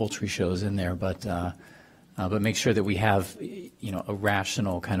leave the poultry shows in there, but make sure that we have, you know, a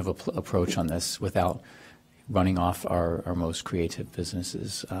rational kind of approach on this without running off our most creative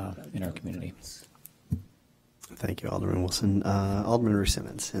businesses in our community. Thank you, Alderman Wilson. Alderman Ruth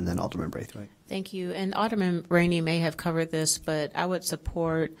Simmons, and then Alderman Braithwaite. Thank you. And Alderman Rainey may have covered this, but I would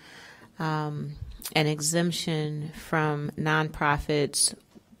support an exemption from nonprofits,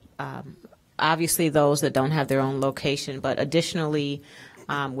 obviously those that don't have their own location, but additionally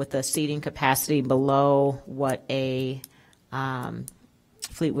with a seating capacity below what a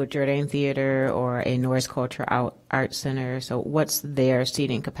Fleetwood Jordan Theater or a Norris Culture Art Center. So what's their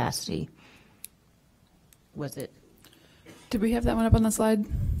seating capacity? Was it? Did we have that one up on the slide?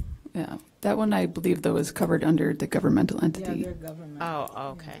 Yeah, that one I believe though is covered under the governmental entity. Yeah, they're government.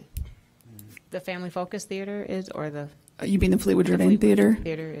 Oh, okay. The Family Focus Theater is, or the? You mean the Fleetwood Jordan Theater?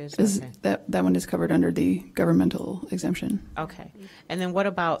 Theater is okay. That one is covered under the governmental exemption. Okay, and then what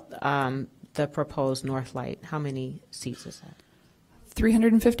about the proposed Northlight? How many seats is that?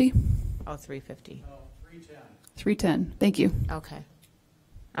 350. Oh, 350. 310. Thank you. Okay.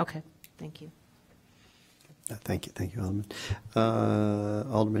 Okay. Thank you. Thank you, Alderman.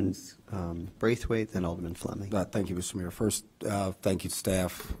 Alderman Braithwaite, then Alderman Fleming. Thank you, Mr. Mayor. First, thank you,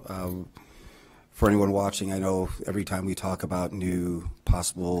 staff. For anyone watching, I know every time we talk about new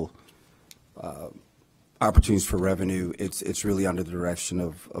possible opportunities for revenue, it's really under the direction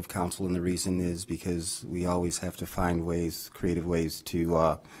of council, and the reason is because we always have to find ways, creative ways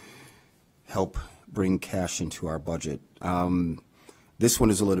to help bring cash into our budget. This one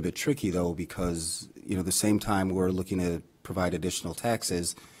is a little bit tricky, though, because the same time we're looking to provide additional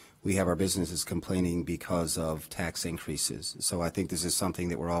taxes, we have our businesses complaining because of tax increases. So I think this is something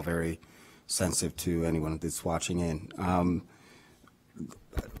that we're all very sensitive to, anyone that's watching in.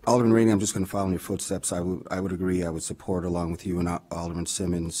 Alderman Rainey, I'm just going to follow in your footsteps. I would agree. I would support, along with you and Alderman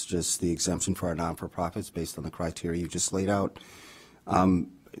Simmons, just the exemption for our non-for-profits based on the criteria you just laid out. And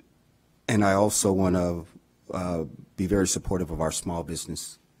I also want to be very supportive of our small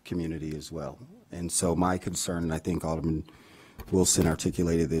business community as well. And so my concern, and I think Alderman Wilson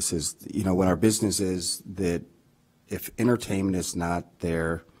articulated this, is, when our business is that if entertainment is not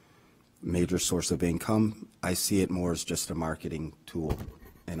their major source of income, I see it more as just a marketing tool.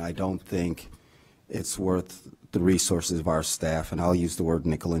 And I don't think it's worth the resources of our staff, and I'll use the word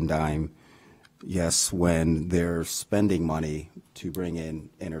nickel and dime, yes, when they're spending money to bring in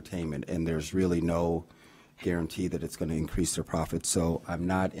entertainment, and there's really no guarantee that it's going to increase their profits. So I'm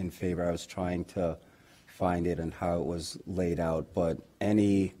not in favor. I was trying to find it and how it was laid out, but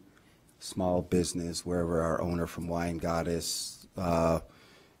any small business, wherever our owner from Wine Goddess,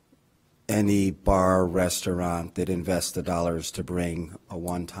 any bar, restaurant that invests the dollars to bring a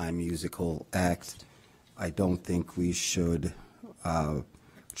one-time musical act, I don't think we should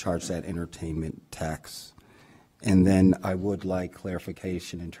charge that entertainment tax. And then I would like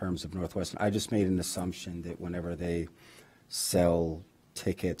clarification in terms of Northwestern. I just made an assumption that whenever they sell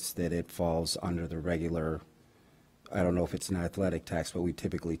tickets that it falls under the regular, I don't know if it's an athletic tax, but we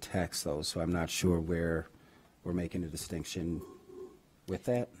typically tax those. So I'm not sure where we're making a distinction with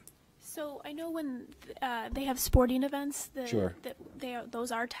that. So I know when they have sporting events, Sure.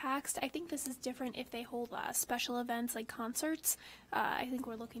 Those are taxed. I think this is different if they hold special events like concerts. I think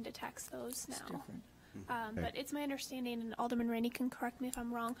we're looking to tax those now. But it's my understanding, and Alderman Rainey can correct me if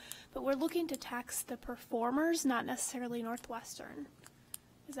I'm wrong, but we're looking to tax the performers, not necessarily Northwestern.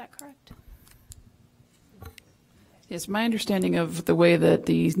 Is that correct? Yes, my understanding of the way that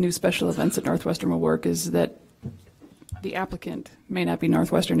these new special events at Northwestern will work is that the applicant may not be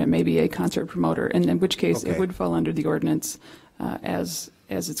Northwestern, it may be a concert promoter, and in which case it would fall under the ordinance as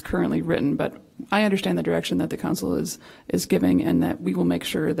it's currently written. But I understand the direction that the council is giving, and that we will make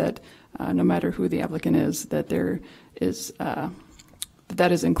sure that no matter who the applicant is, that there is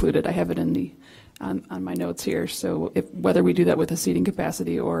that is included. I have it in the on my notes here. So whether we do that with a seating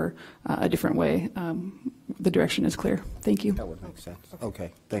capacity or a different way, the direction is clear. Thank you. That would make sense.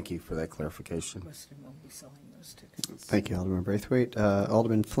 Okay, thank you for that clarification. Thank you, Alderman Braithwaite.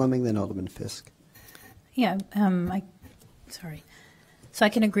 Alderman Fleming, then Alderman Fisk. Yeah, sorry. So I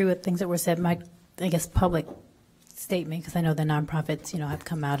can agree with things that were said. My, I guess, public statement, because I know the nonprofits, have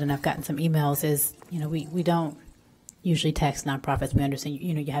come out and I've gotten some emails, is, we don't usually tax nonprofits. We understand,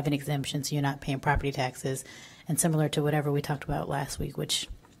 you have an exemption, so you're not paying property taxes. And similar to whatever we talked about last week, which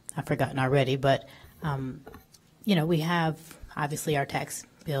I've forgotten already, but, we have obviously our tax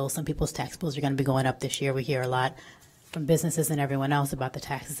bills. Some people's tax bills are going to be going up this year. We hear a lot from businesses and everyone else about the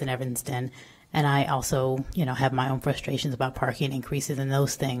taxes in Evanston. And I also, have my own frustrations about parking increases and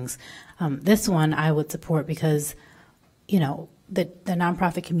those things. This one I would support because, the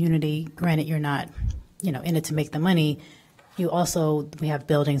nonprofit community, granted you're not, in it to make the money, we have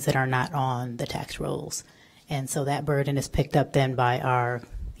buildings that are not on the tax rolls. And so that burden is picked up then by our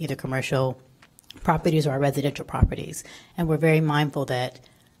either commercial properties or our residential properties. And we're very mindful that,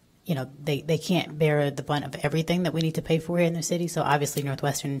 you know, they can't bear the brunt of everything that we need to pay for here in the city. So obviously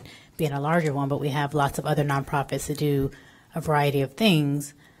Northwestern being a larger one, but we have lots of other nonprofits that do a variety of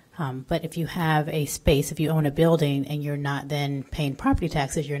things. But if you have a space, if you own a building and you're not then paying property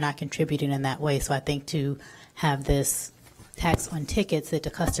taxes, you're not contributing in that way. So I think to have this tax on tickets that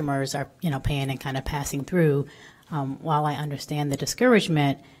the customers are, you know, paying and kind of passing through, while I understand the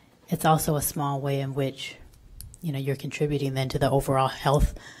discouragement, it's also a small way in which, you know, you're contributing then to the overall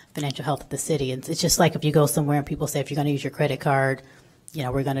health, financial health of the city. And it's just like if you go somewhere and people say, if you're going to use your credit card, you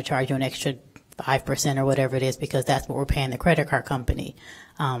know, we're going to charge you an extra 5% or whatever it is, because that's what we're paying the credit card company.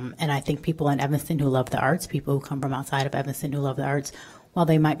 And I think people in Evanston who love the arts, people who come from outside of Evanston who love the arts, while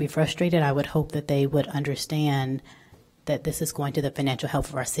they might be frustrated, I would hope that they would understand that this is going to the financial health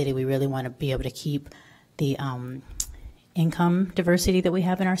of our city. We really want to be able to keep the income diversity that we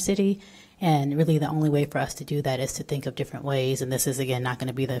have in our city. And really the only way for us to do that is to think of different ways. And this is, again, not going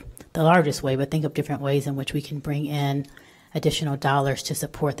to be the largest way, but think of different ways in which we can bring in additional dollars to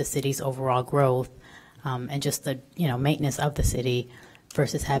support the city's overall growth, and just the, you know, maintenance of the city,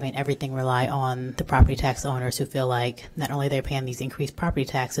 versus having everything rely on the property tax owners who feel like not only they're paying these increased property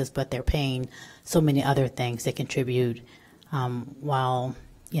taxes, but they're paying so many other things that contribute, while,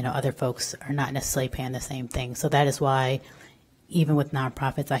 you know, other folks are not necessarily paying the same thing. So that is why even with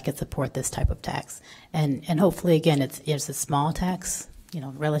nonprofits, I could support this type of tax. And hopefully, again, it's a small tax, you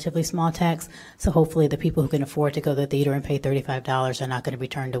know, relatively small tax. So hopefully the people who can afford to go to the theater and pay $35 are not going to be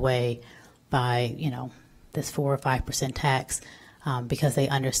turned away by, you know, this 4 or 5% tax, because they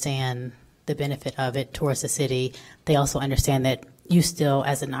understand the benefit of it towards the city. They also understand that you still,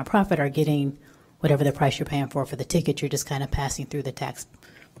 as a nonprofit, are getting whatever the price you're paying for the ticket. You're just kind of passing through the tax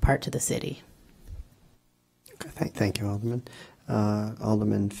part to the city. Okay, thank you, Alderman.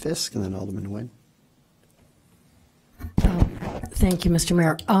 Alderman Fisk and then Alderman Nguyen. Thank you, Mr.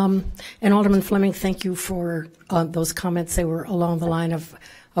 Mayor. And Alderman Fleming, thank you for those comments. They were along the line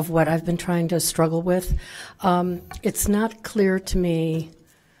of what I've been trying to struggle with. It's not clear to me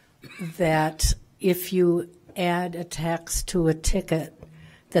that if you add a tax to a ticket,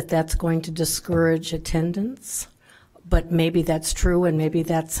 that that's going to discourage attendance. But maybe that's true, and maybe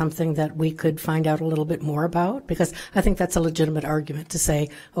that's something that we could find out a little bit more about, because I think that's a legitimate argument to say,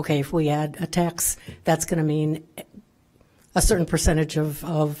 okay, if we add a tax, that's going to mean a certain percentage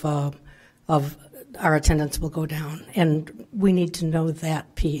of our attendance will go down, and we need to know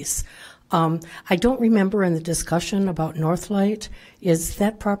that piece. I don't remember in the discussion about Northlight, is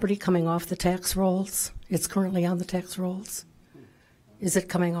that property coming off the tax rolls? It's currently on the tax rolls? Is it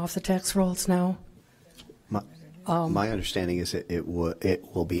coming off the tax rolls now? My understanding is it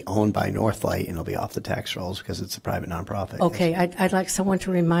will be owned by Northlight and it'll be off the tax rolls because it's a private nonprofit. Okay, I'd like someone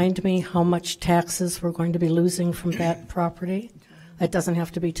to remind me how much taxes we're going to be losing from that property. It doesn't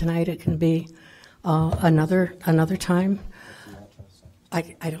have to be tonight. It can be another time.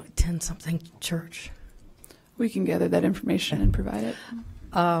 I don't attend something church. We can gather that information and provide it.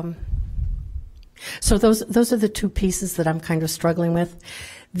 So those are the two pieces that I'm kind of struggling with.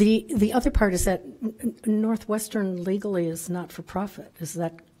 The other part is that Northwestern legally is not for profit.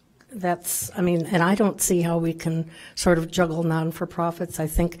 That's I mean, and I don't see how we can sort of juggle non-for-profits. I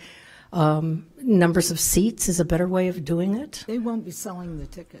think numbers of seats is a better way of doing it. They won't be selling the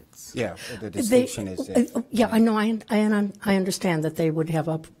tickets. Yeah, the distinction is that. Yeah, I know. I understand that they would have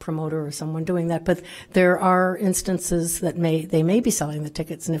a promoter or someone doing that, but there are instances that they may be selling the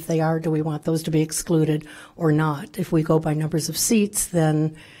tickets, and if they are, do we want those to be excluded or not? If we go by numbers of seats,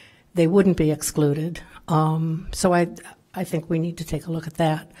 then they wouldn't be excluded. So I think we need to take a look at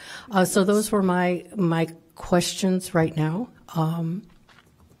that. So those were my questions right now.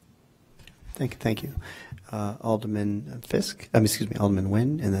 Thank you. Alderman Fisk, Alderman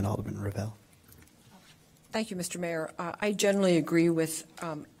Nguyen, and then Alderman Ravel. Thank you, Mr. Mayor. I generally agree with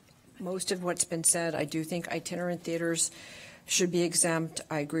most of what's been said. I do think itinerant theaters should be exempt.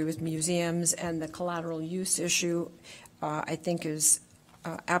 I agree with museums, and the collateral use issue I think is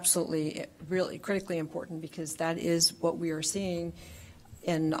absolutely really critically important, because that is what we are seeing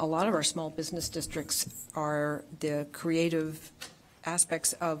in a lot of our small business districts, are the creative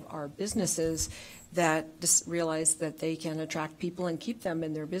aspects of our businesses that just realize that they can attract people and keep them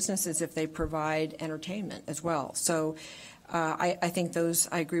in their businesses if they provide entertainment as well. So I think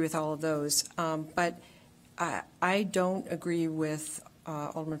I agree with all of those. But I don't agree with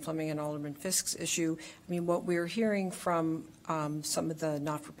Alderman Fleming and Alderman Fisk's issue. I mean, what we're hearing from some of the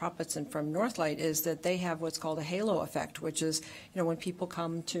not-for-profits and from Northlight is that they have what's called a halo effect, which is, when people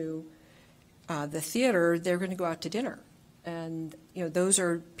come to the theater, they're going to go out to dinner. And, you know, those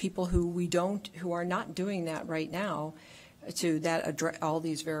are people who are not doing that right now to that all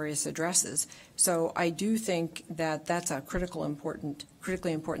these various addresses. So I do think that that's a critically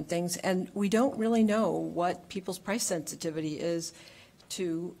important things. And we don't really know what people's price sensitivity is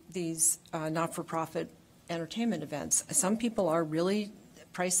to these not-for-profit entertainment events. Some people are really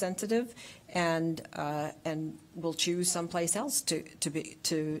price sensitive and will choose someplace else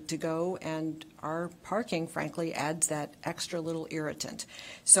to go, and our parking, frankly, adds that extra little irritant.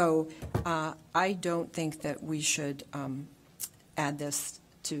 So I don't think that we should add this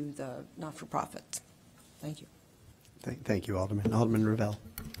to the not-for-profits. Thank you. Thank you, Alderman. Alderman Revelle.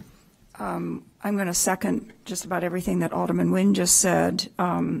 I'm going to second just about everything that Alderman Nguyen just said.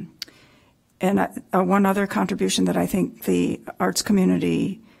 And one other contribution that I think the arts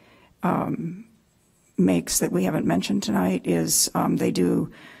community makes that we haven't mentioned tonight is they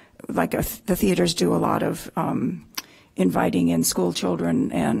do, like the theaters do a lot of inviting in school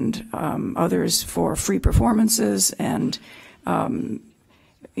children and others for free performances and,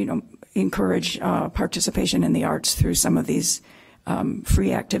 you know, encourage participation in the arts through some of these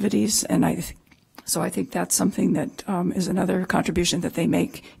free activities. And so I think that's something that is another contribution that they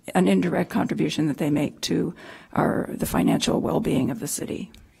make, an indirect contribution that they make to the financial well-being of the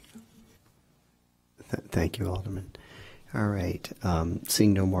city. Thank you, Alderman. All right.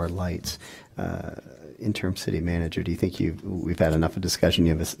 Seeing no more lights, interim city manager, do you think we've had enough of discussion?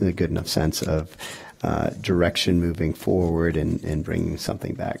 You have a good enough sense of direction moving forward and bringing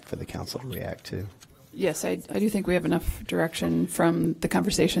something back for the council to react to? Yes, I do think we have enough direction from the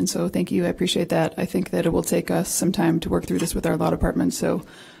conversation, so thank you. I appreciate that. I think that it will take us some time to work through this with our law department, so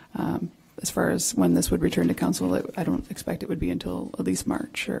as far as when this would return to council, I don't expect it would be until at least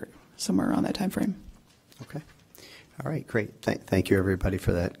March or somewhere around that time frame. Okay. All right, great. Thank you, everybody,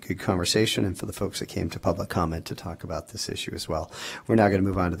 for that good conversation and for the folks that came to public comment to talk about this issue as well. We're now going to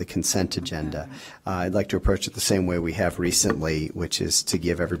move on to the consent agenda. I'd like to approach it the same way we have recently, which is to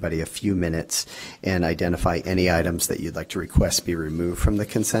give everybody a few minutes and identify any items that you'd like to request be removed from the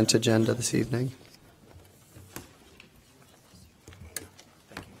consent agenda this evening.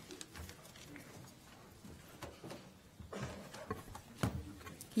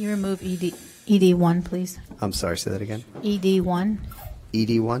 Can you remove ED1, please? I'm sorry, say that again. ED1?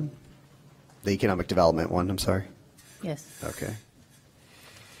 ED1? The economic development one, I'm sorry. Yes. Okay.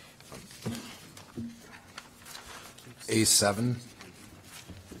 A7,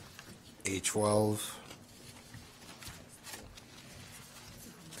 A12,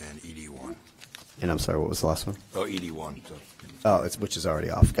 and ED1. And I'm sorry, what was the last one? Oh, ED1. So. Oh, which is already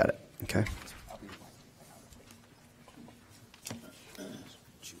off. Got it. Okay.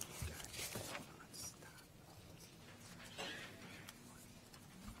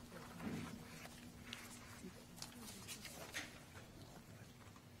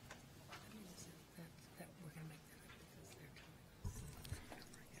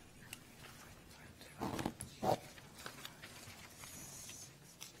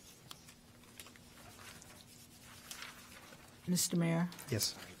 Mr. Mayor?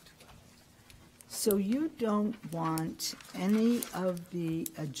 Yes. So you don't want any of the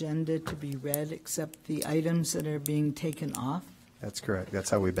agenda to be read except the items that are being taken off? That's correct. That's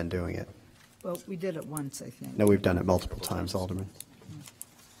how we've been doing it. Well, we did it once, I think. No, we've done it multiple times, Alderman.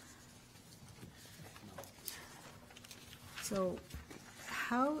 So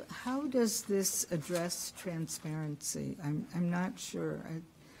how does this address transparency? I'm not sure.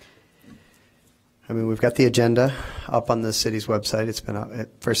 I mean, we've got the agenda up on the city's website. It's been up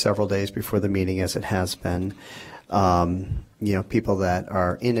for several days before the meeting, as it has been. You know, people that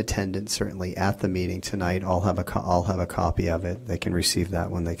are in attendance, certainly at the meeting tonight, all have a copy of it. They can receive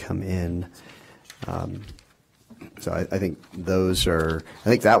that when they come in. So I think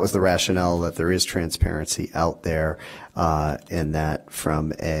that was the rationale, that there is transparency out there, and that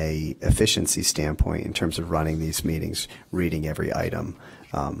from a efficiency standpoint, in terms of running these meetings, reading every item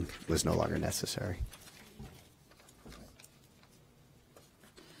was no longer necessary.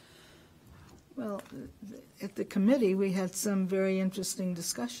 Well, at the committee, we had some very interesting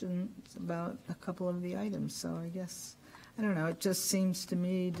discussions about a couple of the items. So I guess, I don't know, it just seems to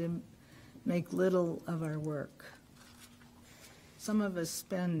me to make little of our work. Some of us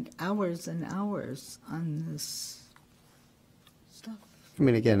spend hours and hours on this stuff. I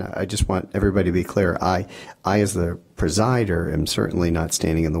mean, again, I just want everybody to be clear. I as the presider, am certainly not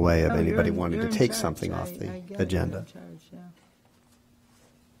standing in the way of anybody wanting to take something off the agenda.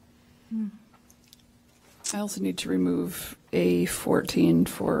 I also need to remove A14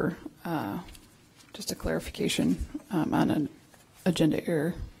 for just a clarification on an agenda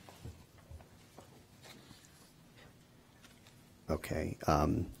error. Okay.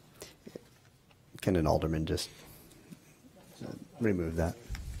 Can an alderman just remove that?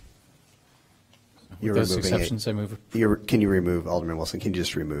 With those exceptions, I move. Can you remove, Alderman Wilson, can you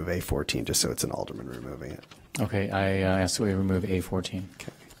just remove A14 just so it's an alderman removing it? Okay, I ask that we remove A14.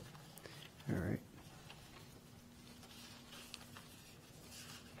 Okay. All right.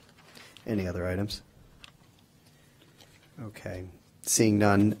 Any other items? Okay. Seeing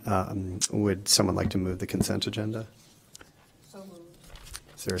none, would someone like to move the consent agenda? So moved.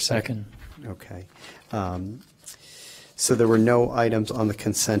 Is there a second? Okay. So there were no items on the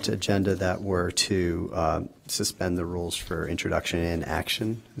consent agenda that were to suspend the rules for introduction and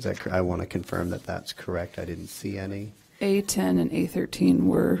action. Is that I want to confirm that that's correct. I didn't see any. A10 and A13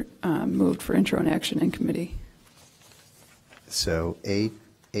 were moved for intro and action in committee. So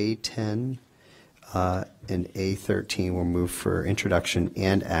A10 and A13 were moved for introduction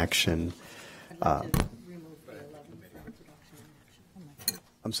and action. I'm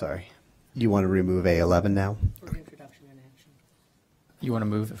sorry. You want to remove A11 now? For introduction and action. You want to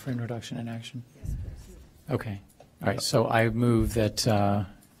move it for introduction and action? Yes, please. Okay. All right. So I move that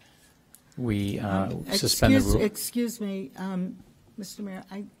we suspend the rule. Excuse me, Mr. Mayor,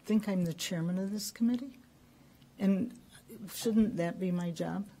 I think I'm the chairman of this committee, and shouldn't that be my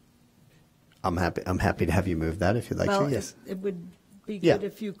job? I'm happy to have you move that if you'd like Well, to. Yes. it would be Yeah. good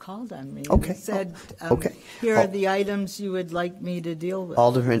if you called on me. Okay. And said, Okay. here are the items you would like me to deal with.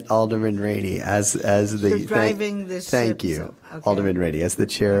 Alderman Rainey, as the You're driving this thank ship, you, so, okay. Alderman Rainey, as the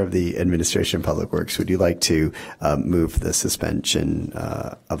chair of the Administration of Public Works, would you like to move the suspension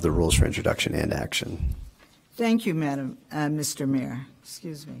of the rules for introduction and action? Thank you, Madam, Mr. Mayor.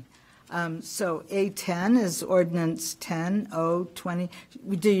 Excuse me. So A10 is Ordinance 10-020.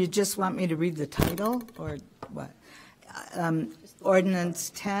 Do you just want me to read the title or what?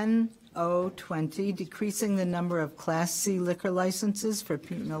 Ordinance 10-020, decreasing the number of Class C liquor licenses for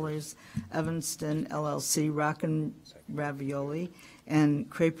Pete Miller's Evanston LLC, Rockin' Ravioli, and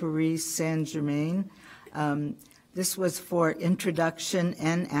Creperie Saint Germain. This was for introduction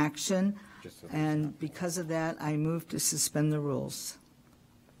and action, and because of that, I move to suspend the rules.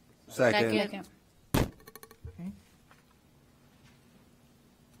 Second.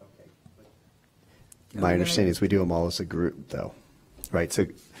 My understanding is we do them all as a group, though, right? So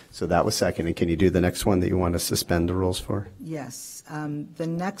that was second. And can you do the next one that you want to suspend the rules for? Yes. The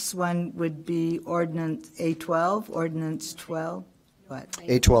next one would be Ordinance A12, Ordinance 12. What?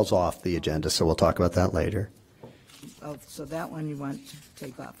 A12's off the agenda, so we'll talk about that later. Oh, so that one you want to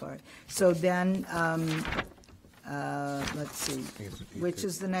take off, all right. So then, let's see, which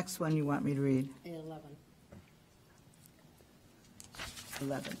is the next one you want me to read?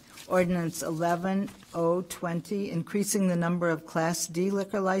 11. Ordinance 11-020, increasing the number of Class D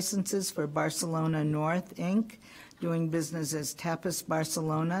liquor licenses for Barcelona North, Inc., doing business as Tapas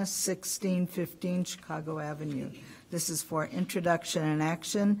Barcelona, 1615 Chicago Avenue. This is for introduction and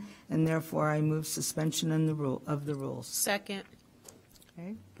action, and therefore I move suspension of the rules. Second.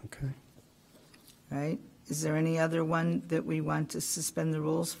 Okay. Okay. All right. Is there any other one that we want to suspend the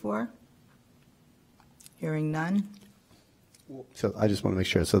rules for? Hearing none? So I just want to make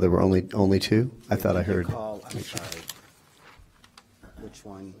sure. So there were only two? I thought I heard. I'm sorry. Which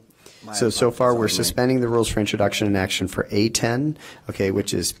one? So far, we're suspending the rules for introduction and action for A10, okay,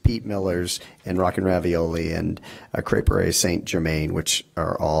 which is Pete Miller's and Rockin' Ravioli and Creperie Saint Germain, which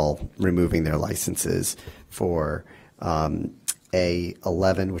are all removing their licenses for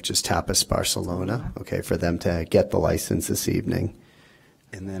A11, which is Tapas Barcelona, okay, for them to get the license this evening.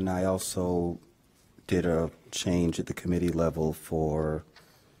 And then I also did a change at the committee level for,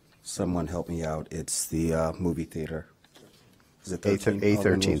 someone help me out, it's the movie theater. Is it 13?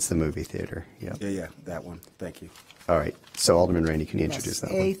 A13 is the movie theater, yeah. Yeah, that one. Thank you. All right, so Alderman Rainey, can you introduce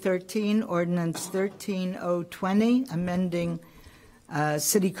that one? A13, Ordinance 13-020, amending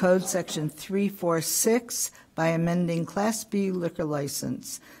City Code Section 346 by amending Class B liquor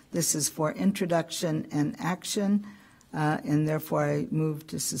license. This is for introduction and action, and therefore I move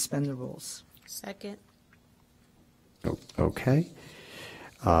to suspend the rules. Second. Okay.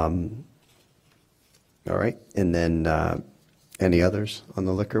 All right, and then any others on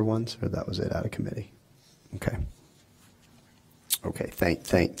the liquor ones, or that was it out of committee? Okay. Okay,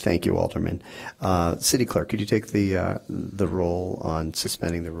 thank you, Alderman. City Clerk, could you take the roll on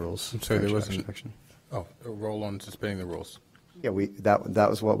suspending the rules? I'm sorry, there wasn't. Oh, a roll on suspending the rules. Yeah, that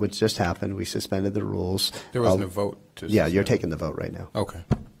was what would just happen. We suspended the rules. There wasn't a vote. Yeah, you're taking the vote right now. Okay.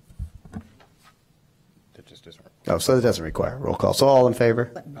 That just doesn't. Oh, so that doesn't require a roll call. So all in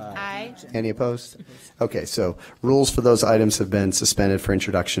favor? Aye. Any opposed? Okay, so rules for those items have been suspended for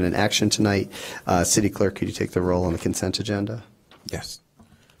introduction and action tonight. City Clerk, could you take the roll on the consent agenda? Yes.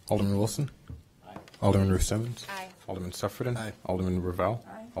 Alderman Wilson? Aye. Alderman Ruth Simmons? Aye. Alderman Suffredin? Aye. Alderman Ravel?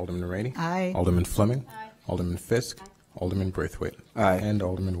 Aye. Alderman Rainey? Aye. Alderman Fleming? Aye. Alderman Fisk? Aye. Alderman Braithwaite? Aye. And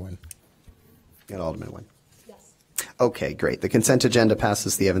Alderman Nguyen? And Alderman Nguyen. Okay, great. The consent agenda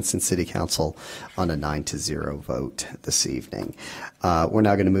passes the Evanston City Council on a 9-0 vote this evening. We're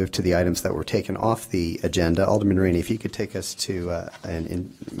now going to move to the items that were taken off the agenda. Alderman Rainey, if you could take us to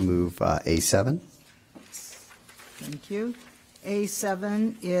and move A7. Thank you.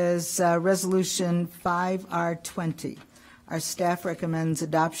 A7 is Resolution 5R20. Our staff recommends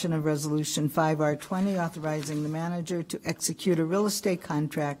adoption of Resolution 5R20, authorizing the manager to execute a real estate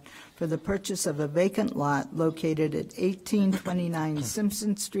contract for the purchase of a vacant lot located at 1829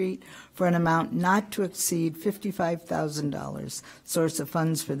 Simpson Street for an amount not to exceed $55,000. Source of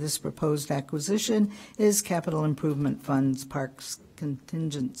funds for this proposed acquisition is Capital Improvement Funds Parks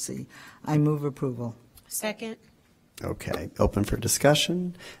Contingency. I move approval. Second. Okay, open for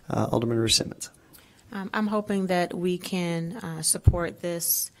discussion. Alderman Ruth Simmons. I'm hoping that we can support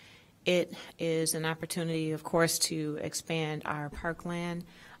this. It is an opportunity, of course, to expand our parkland,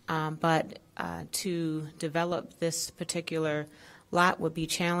 but to develop this particular lot would be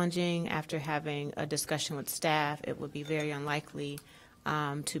challenging. After having a discussion with staff, it would be very unlikely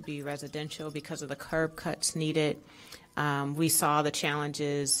to be residential because of the curb cuts needed. We saw the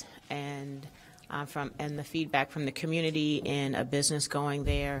challenges and the feedback from the community in a business going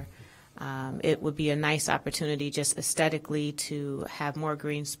there. It would be a nice opportunity just aesthetically to have more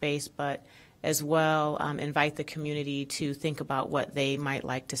green space, but as well invite the community to think about what they might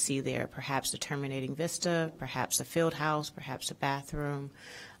like to see there, perhaps a terminating vista, perhaps a field house, perhaps a bathroom.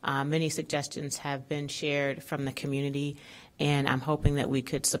 Many suggestions have been shared from the community, and I'm hoping that we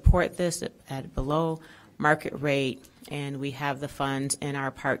could support this at below market rate, and we have the funds in our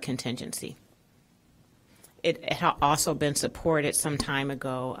park contingency. It had also been supported some time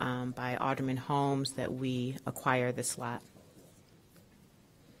ago by Alderman Holmes that we acquire this lot.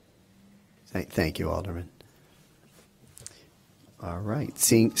 Thank you, Alderman. All right.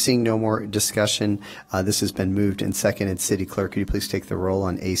 Seeing no more discussion, this has been moved and seconded. City Clerk, could you please take the roll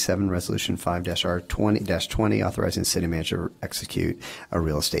on A7, Resolution 5-R20-20, authorizing the city manager to execute a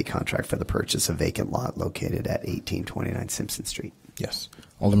real estate contract for the purchase of vacant lot located at 1829 Simpson Street? Yes.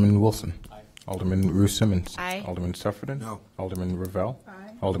 Alderman Wilson? Aye. Alderman Ruth Simmons? Aye. Alderman Suffredin? No. Alderman Ravel?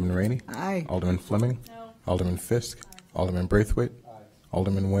 Aye. Alderman Rainey? Aye. Alderman Fleming? No. Alderman Fisk? Aye. Alderman Braithwaite? Aye.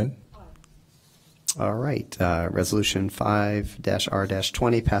 Alderman Nguyen? All right. Resolution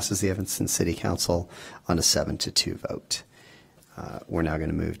 5-R-20 passes the Evanston City Council on a 7-2 vote. We're now going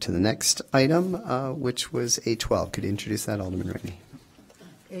to move to the next item, which was A12. Could you introduce that, Alderman Rainey?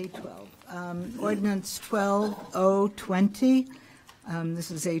 A12. Ordinance 12-020.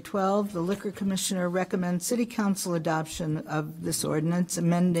 This is A12. The Liquor Commissioner recommends City Council adoption of this ordinance,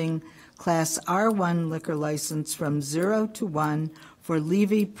 amending Class R1 liquor license from 0 to 1 for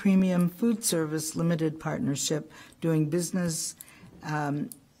Levy Premium Food Service Limited Partnership, doing business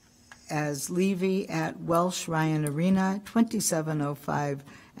as Levy at Welsh Ryan Arena, 2705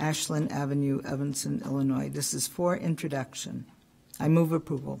 Ashland Avenue, Evanston, Illinois. This is for introduction. I move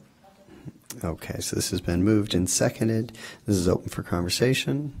approval. Okay, so this has been moved and seconded. This is open for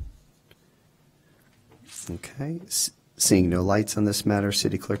conversation. Okay, seeing no lights on this matter,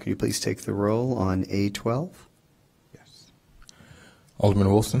 City Clerk, could you please take the roll on A12? Yes. Alderman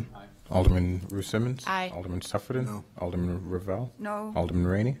Wilson? Aye. Alderman Ruth Simmons? Aye. Alderman Suffredin? No. Alderman Ravel? No. Alderman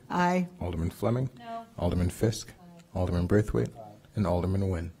Rainey? Aye. Alderman Fleming? No. Alderman Fisk? Aye. Alderman Braithwaite? Aye. And Alderman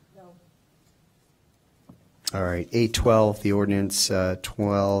Nguyen? All right, A12, the ordinance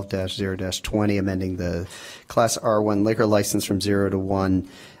 12-0-20, amending the Class R1 liquor license from 0 to 1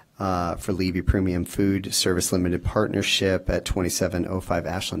 for Levy Premium Food Service Limited Partnership at 2705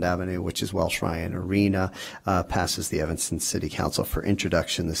 Ashland Avenue, which is Welsh Ryan Arena, passes the Evanston City Council for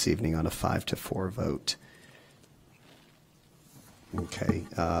introduction this evening on a 5-4 vote. Okay,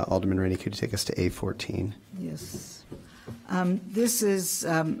 Alderman Rainey, could you take us to A14? Yes. This is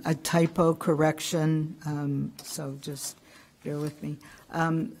a typo correction, so just bear with me.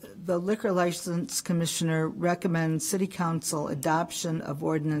 The Liquor License Commissioner recommends City Council adoption of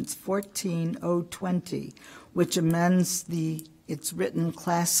Ordinance 14020, which amends it's written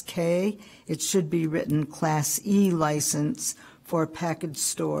Class K. It should be written Class E license for package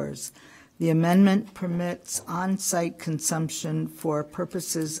stores. The amendment permits on-site consumption for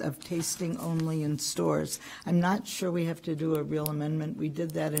purposes of tasting only in stores. I'm not sure we have to do a real amendment. We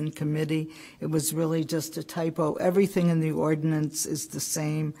did that in committee. It was really just a typo. Everything in the ordinance is the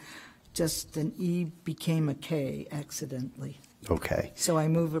same. Just an E became a K accidentally. Okay. So I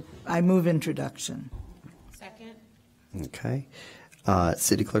move introduction. Second. Okay.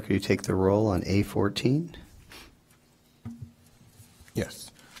 City Clerk, will you take the roll on A14?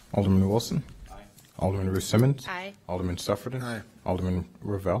 Yes. Alderman Wilson? Aye. Alderman Ruth Simmons? Aye. Alderman Suffredin? Aye. Alderman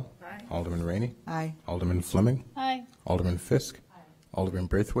Ravel? Aye. Alderman Rainey? Aye. Alderman Fleming? Aye. Alderman Fisk? Aye. Alderman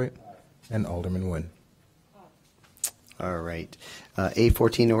Braithwaite? Aye. And Alderman Nguyen. All right.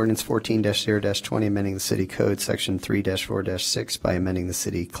 A14, Ordinance 14-0-20, amending the City Code, Section 3-4-6 by amending the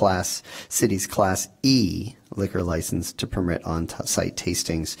city's Class E liquor license to permit on-site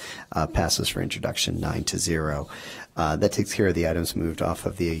tastings, passes for introduction 9-0. That takes care of the items moved off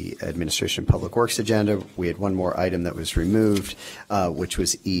of the Administration Public Works agenda. We had one more item that was removed, which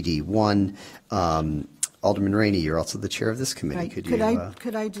was ED1. Alderman Rainey, you're also the chair of this committee. Right.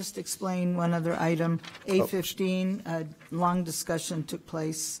 Could I just explain one other item? A15, a long discussion took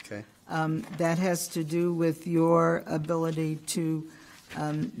place. Okay. That has to do with your ability to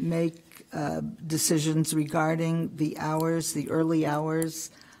make decisions regarding the hours, the early hours,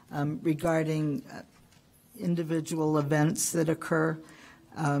 regarding individual events that occur,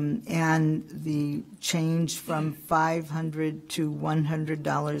 and the change from $500 to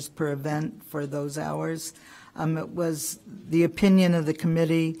 $100 per event for those hours. It was the opinion of the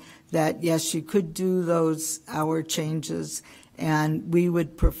committee that, yes, you could do those hour changes, and we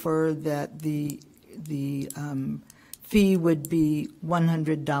would prefer that the fee would be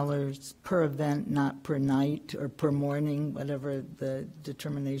 $100 per event, not per night or per morning, whatever the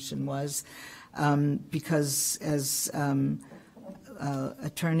determination was, because as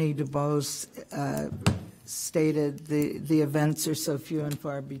Attorney DuBose stated, the events are so few and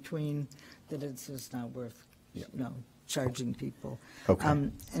far between that it's just not worth charging people. Okay.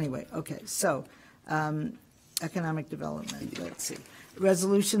 Anyway, okay, so economic development, let's see.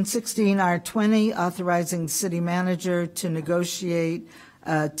 Resolution 16R20, authorizing the city manager to negotiate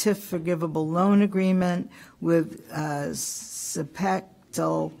a TIF forgivable loan agreement with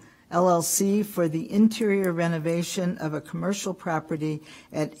Sepactal LLC for the interior renovation of a commercial property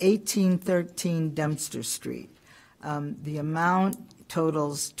at 1813 Dempster Street. The amount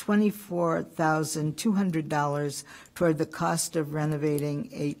totals $24,200 toward the cost of renovating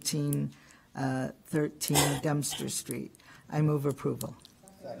 1813 Dempster Street. I move approval.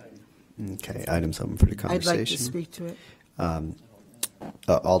 Okay, items open for the conversation. I'd like to speak to it.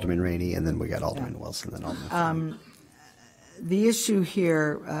 Alderman Rainey, and then we got Alderman Wilson, then Alderman The issue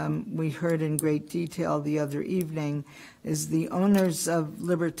here, we heard in great detail the other evening, is the owners of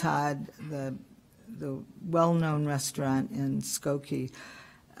Libertad, the well-known restaurant in Skokie,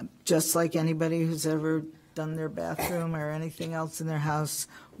 just like anybody who's ever done their bathroom or anything else in their house,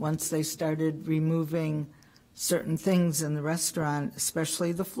 once they started removing certain things in the restaurant,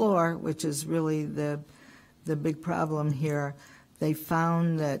 especially the floor, which is really the big problem here, they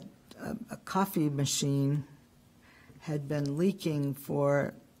found that a coffee machine had been leaking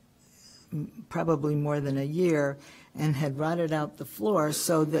for probably more than a year and had rotted out the floor,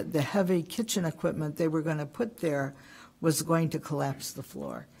 so that the heavy kitchen equipment they were going to put there was going to collapse the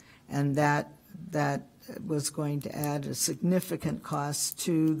floor. And that was going to add a significant cost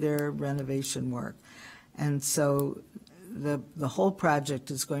to their renovation work. And so the whole project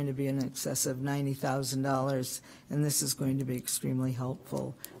is going to be in excess of $90,000, and this is going to be extremely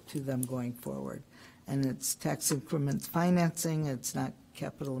helpful to them going forward. And it's tax increment financing, it's not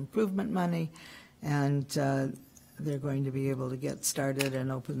capital improvement money, and they're going to be able to get started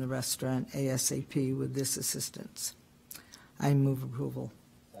and open the restaurant ASAP with this assistance. I move approval,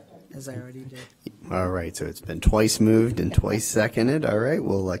 as I already did. All right, so it's been twice moved and twice seconded. All right,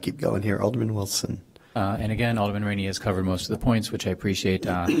 we'll keep going here. Alderman Wilson. And again, Alderman Rainey has covered most of the points, which I appreciate.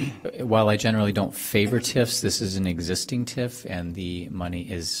 While I generally don't favor TIFs, this is an existing TIF, and the money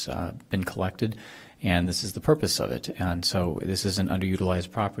has been collected, and this is the purpose of it. And so this is an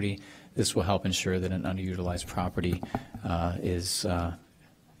underutilized property. This will help ensure that an underutilized property is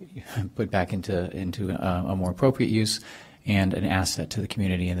put back into a more appropriate use and an asset to the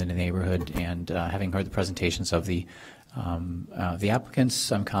community and the neighborhood. And having heard the presentations of the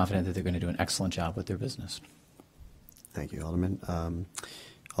applicants, I'm confident that they're going to do an excellent job with their business. Thank you, Alderman.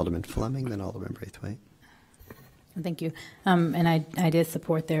 Alderman Fleming, then Alderman Braithwaite. Thank you. And I did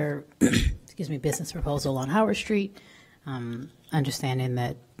support their business proposal on Howard Street, understanding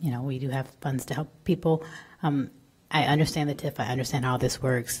that, we do have funds to help people. I understand the TIF. I understand how this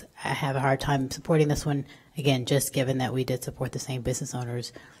works. I have a hard time supporting this one, again, just given that we did support the same business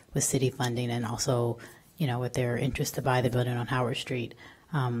owners with city funding and also, with their interest to buy the building on Howard Street.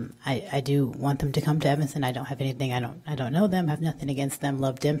 I do want them to come to Evanston. I don't have anything. I don't know them, have nothing against them,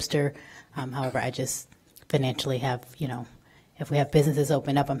 love Dempster. However, I just financially have, if we have businesses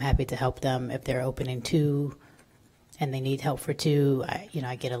open up, I'm happy to help them. If they're opening 2 and they need help for two,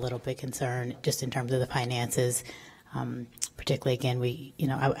 I get a little bit concerned just in terms of the finances. Particularly, again,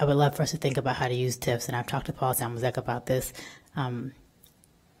 I would love for us to think about how to use TIFs, and I've talked to Paul Salmazek about this.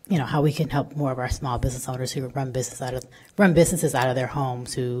 How we can help more of our small business owners who run businesses out of their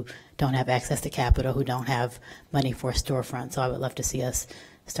homes, who don't have access to capital, who don't have money for a storefront. So I would love to see us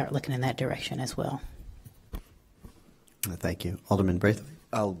start looking in that direction as well. Thank you. Alderman Braithwaite.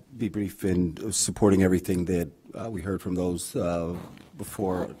 I'll be brief in supporting everything that we heard from those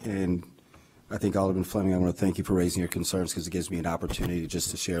before. And I think, Alderman Fleming, I want to thank you for raising your concerns, because it gives me an opportunity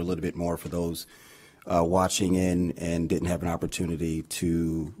just to share a little bit more for those watching in and didn't have an opportunity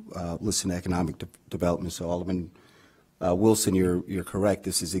to listen to economic development. So, Alderman Wilson, you're correct.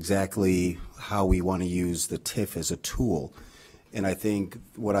 This is exactly how we want to use the TIF as a tool. And I think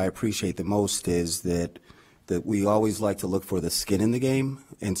what I appreciate the most is that we always like to look for the skin in the game.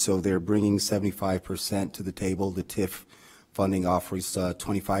 And so they're bringing 75% to the table. The TIF funding offers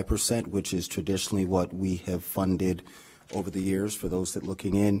 25%, which is traditionally what we have funded over the years for those that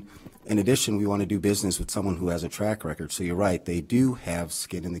looking in. In addition, we want to do business with someone who has a track record. So you're right, they do have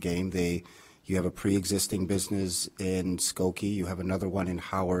skin in the game. You have a pre-existing business in Skokie, you have another one in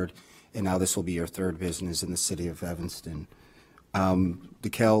Howard, and now this will be your third business in the city of Evanston.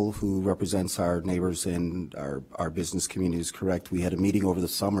 DeKel, who represents our neighbors and our business community, is correct. We had a meeting over the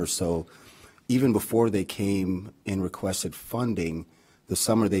summer, so even before they came and requested funding, the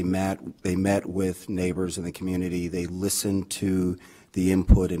summer they met with neighbors in the community. They listened to the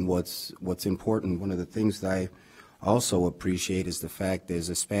input and what's important. One of the things that I also appreciate is the fact that as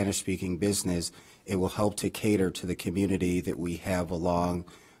a Spanish-speaking business, it will help to cater to the community that we have along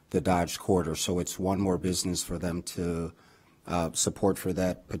the Dodge corridor. So it's one more business for them to support for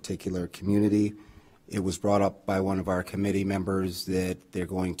that particular community. It was brought up by one of our committee members that they're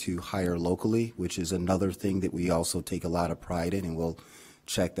going to hire locally, which is another thing that we also take a lot of pride in, and we'll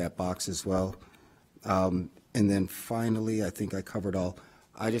check that box as well. And then finally, I think I covered all.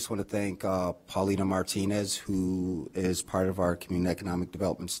 I just want to thank Paulina Martinez, who is part of our community economic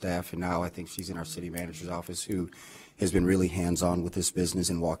development staff, and now I think she's in our city manager's office, who has been really hands-on with this business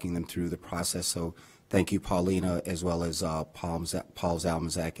and walking them through the process. So thank you, Paulina, as well as Paul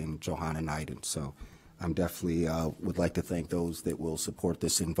Zalmazak and Johanna Neiden. So I'm definitely would like to thank those that will support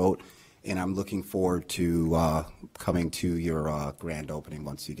this and vote. And I'm looking forward to coming to your grand opening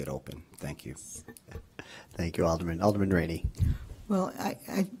once you get open. Thank you. Thank you, Alderman. Alderman Rainey. Well,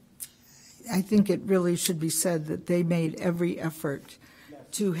 I think it really should be said that they made every effort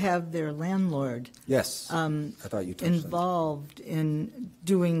to have their landlord I thought you involved in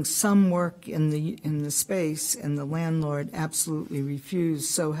doing some work in the space, and the landlord absolutely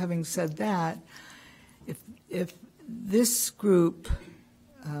refused. So having said that, if this group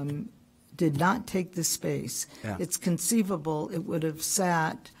did not take the space, it's conceivable it would have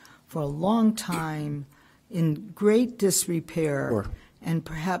sat for a long time in great disrepair, and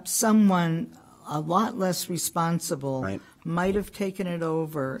perhaps someone a lot less responsible might have taken it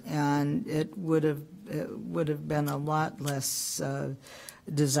over, and it would have been a lot less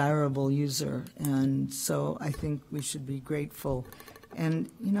desirable user. And so I think we should be grateful. And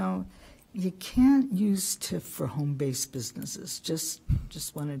you can't use TIF for home-based businesses. Just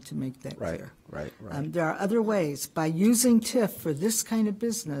wanted to make that clear. Right. There are other ways. By using TIF for this kind of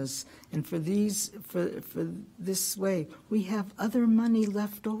business and for this way, we have other money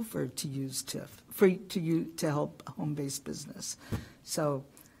left over to use TIF to help home-based business. So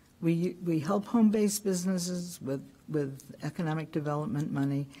we help home-based businesses with economic development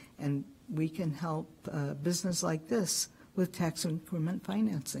money, and we can help business like this with tax increment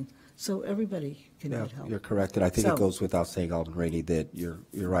financing. So everybody can get help. You're correct, and I think it goes without saying, Alderman Rainey, that you're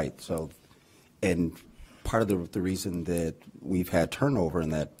right. So, and part of the reason that we've had turnover in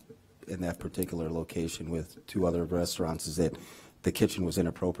that particular location with two other restaurants is that the kitchen was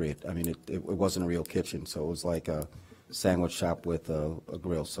inappropriate. I mean, it wasn't a real kitchen, so it was like a sandwich shop with a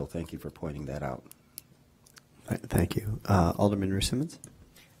grill. So thank you for pointing that out. Thank you, Alderman Rusimmons.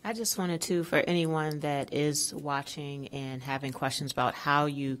 I just wanted to, for anyone that is watching and having questions about how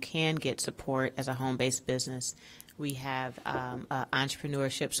you can get support as a home-based business, we have an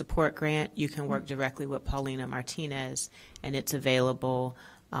entrepreneurship support grant. You can work directly with Paulina Martinez, and it's available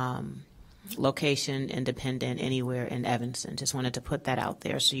location independent anywhere in Evanston. Just wanted to put that out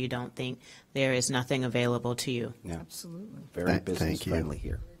there so you don't think there is nothing available to you. Yeah, absolutely. Very business friendly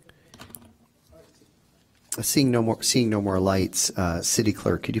here. Seeing no more lights, City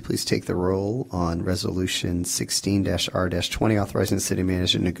Clerk, could you please take the roll on Resolution 16-R-20, authorizing the city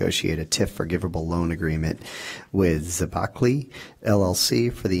manager to negotiate a TIF forgivable loan agreement with Zabakli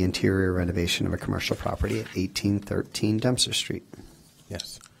LLC for the interior renovation of a commercial property at 1813 Dempster Street?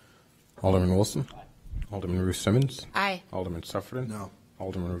 Yes. Alderman Wilson? Alderman Ruth Simmons? Aye. Alderman Sufferton? No.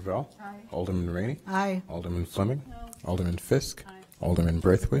 Alderman Ravel? Aye. Alderman Rainey? Aye. Alderman Fleming? No. Alderman Fisk? Aye. Alderman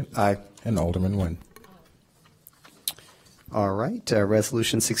Braithwaite? Aye. And Alderman Nguyen. All right.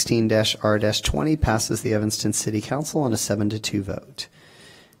 Resolution 16-R-20 passes the Evanston City Council on a 7-2 vote.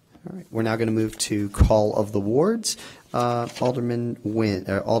 All right. We're now going to move to call of the wards. Alderman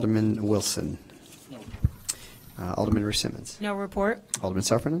Wilson. Alderman Ruth Simmons. No report. Alderman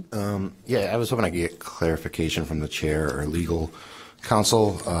Sufferton. Yeah, I was hoping I could get clarification from the chair or legal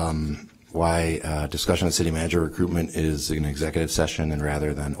counsel why discussion of city manager recruitment is an executive session and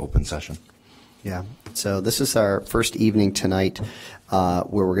rather than open session. Yeah. So this is our first evening tonight where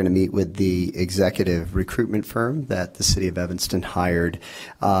we're going to meet with the executive recruitment firm that the city of Evanston hired.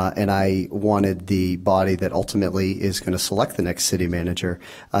 And I wanted the body that ultimately is going to select the next city manager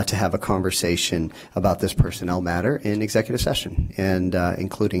to have a conversation about this personnel matter in executive session. And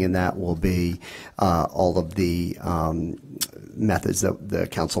including in that will be all of the methods that the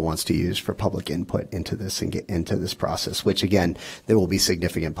council wants to use for public input into this and get into this process, which again, there will be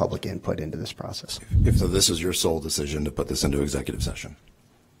significant public input into this process. If so, this is your sole decision to put this into executive session.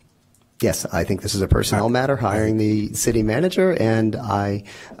 Yes, I think this is a personnel matter, hiring the city manager, and I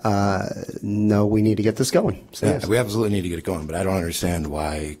know we need to get this going. So Yeah, yes. we absolutely need to get it going, but I don't understand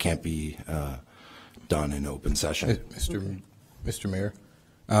why it can't be done in open session. Mr. Mayor,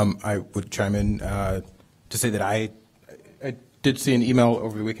 I would chime in to say that I did see an email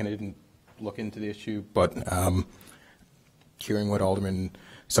over the weekend. I didn't look into the issue, but hearing what Alderman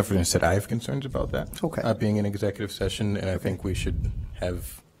Sufferton said, I have concerns about that. Okay. Being an executive session, and I think we should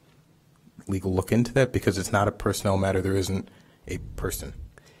have legal look into that because it's not a personnel matter. There isn't a person.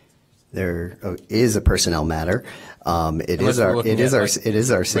 There is a personnel matter. It is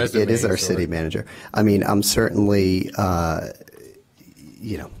our city manager. I mean, I'm certainly, There's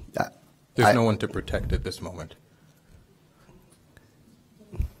no one to protect at this moment.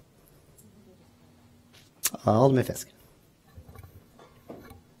 Alderman Fisk.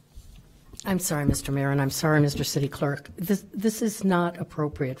 I'm sorry, Mr. Mayor, and I'm sorry, Mr. City Clerk. This is not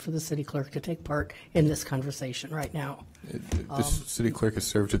appropriate for the city clerk to take part in this conversation right now. The city clerk has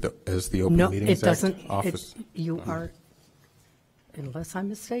served as the Open No, Meetings it doesn't. Act office. You are, unless I'm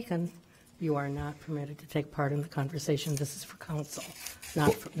mistaken, you are not permitted to take part in the conversation. This is for council,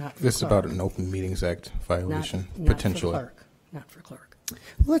 not for This is clerk. about an Open Meetings Act violation, Not potentially. for clerk, not for clerk.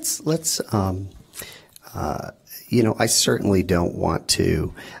 I certainly don't want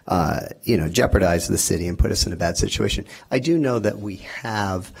to, jeopardize the city and put us in a bad situation. I do know that we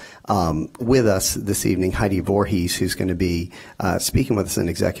have with us this evening Heidi Voorhees, who's going to be speaking with us in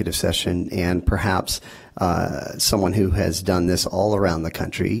executive session, and perhaps someone who has done this all around the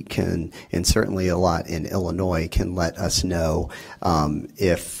country can, and certainly a lot in Illinois, can let us know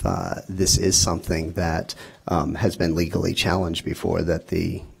if this is something that has been legally challenged before that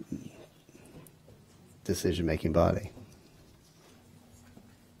the decision-making body.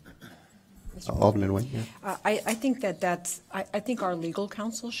 Alderman Nguyen. Yeah. I think I think our legal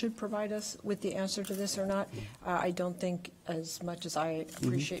counsel should provide us with the answer to this or not. I don't think, as much as I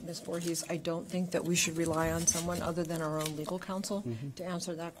appreciate Ms. Voorhees, I don't think that we should rely on someone other than our own legal counsel to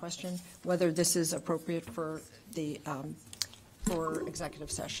answer that question, whether this is appropriate for the for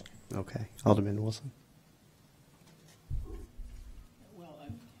executive session. Okay. Alderman Wilson.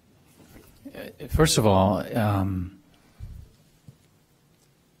 First of all, to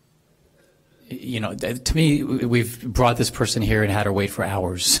me, we've brought this person here and had her wait for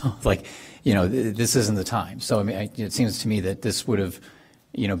hours. This isn't the time. So, I mean, it seems to me that this would have,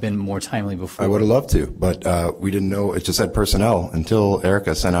 been more timely before. I would have loved to, but we didn't know. It just said personnel until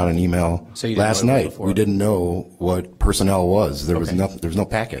Erica sent out an email last night. We didn't know what personnel was. There was no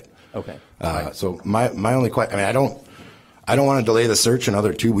packet. Okay. So my only question, I don't want to delay the search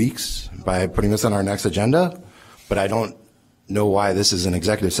another 2 weeks by putting this on our next agenda, but I don't know why this is an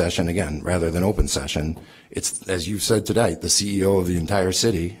executive session again rather than open session. It's, as you said today, the CEO of the entire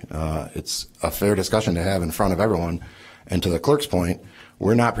city. It's a fair discussion to have in front of everyone. And to the clerk's point,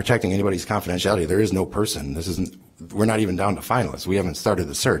 we're not protecting anybody's confidentiality. There is no person. We're not even down to finalists. We haven't started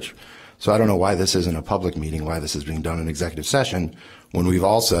the search. So I don't know why this isn't a public meeting, why this is being done in executive session when we've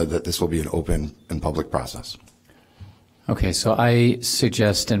all said that this will be an open and public process. Okay, so I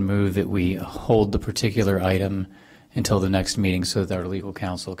suggest and move that we hold the particular item until the next meeting so that our legal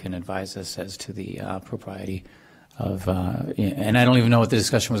counsel can advise us as to the propriety of, and I don't even know what the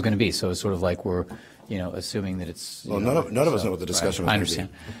discussion was going to be, so it's sort of like we're, assuming that it's. Well, none of us know what the discussion was I going to be. understand.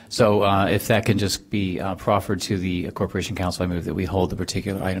 So if that can just be proffered to the Corporation Council, I move that we hold the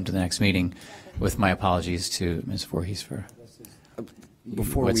particular item to the next meeting, with my apologies to Ms. Voorhees for.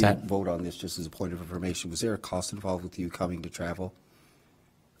 Before What's we that? vote on this, just as a point of information, was there a cost involved with you coming to travel?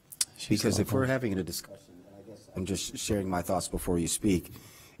 Because if we're having a discussion, and I guess I'm just sharing my thoughts before you speak,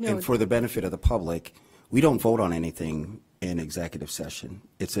 and for the benefit of the public, we don't vote on anything in executive session.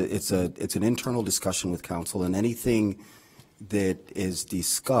 It's an internal discussion with council, and anything that is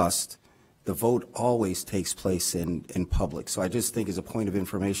discussed, the vote always takes place in public. So I just think as a point of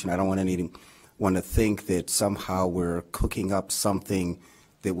information, I don't want anyone to think that somehow we're cooking up something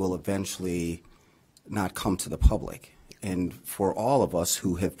that will eventually not come to the public. And for all of us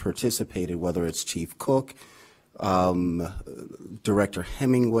who have participated, whether it's Chief Cook, Director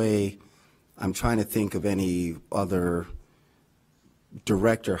Hemingway, I'm trying to think of any other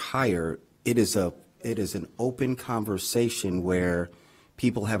director hire, it is an open conversation where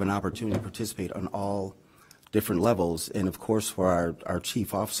people have an opportunity to participate on all different levels. And of course, for our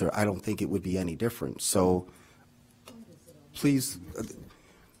chief officer, I don't think it would be any different. So please,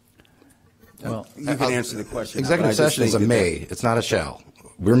 well, you can answer the question. Executive session is a may, it's not a shall.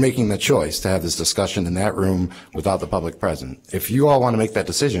 We're making the choice to have this discussion in that room without the public present. If you all want to make that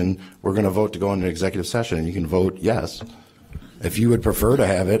decision, we're going to vote to go into executive session, and you can vote yes. If you would prefer to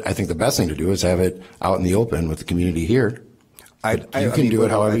have it, I think the best thing to do is have it out in the open with the community here. You can do it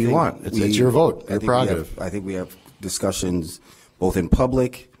however you want. It's your vote, your prerogative. I think we have discussions both in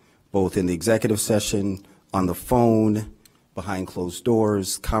public, both in the executive session, on the phone, behind closed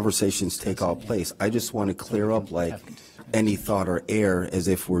doors. Conversations take all place. I just want to clear up any thought or air as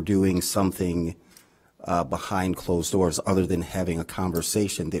if we're doing something behind closed doors other than having a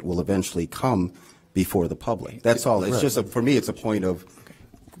conversation that will eventually come before the public. That's all. It's just, for me, it's a point of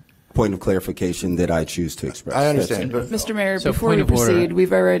clarification that I choose to express. I understand. Mr. Mayor, before we proceed,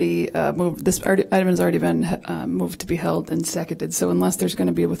 we've already moved, this item has already been moved to be held and seconded. So unless there's going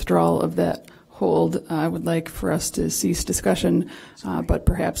to be a withdrawal of that hold, I would like for us to cease discussion. But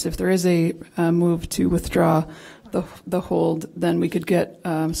perhaps if there is a move to withdraw the hold, then we could get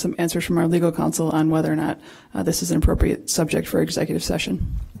some answers from our legal counsel on whether or not this is an appropriate subject for executive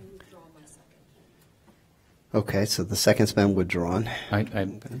session. Okay, so the second's been withdrawn. Right.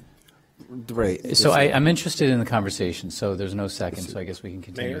 So I'm interested in the conversation. So there's no second, so I guess we can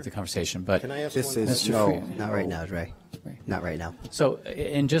continue Mayor, with the conversation. But can I ask this one is question? Not right now, Ray. Not right now. So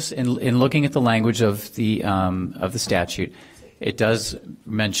in looking at the language of the statute, it does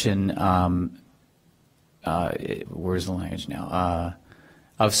mention where's the language now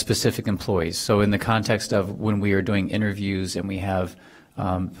of specific employees. So in the context of when we are doing interviews and we have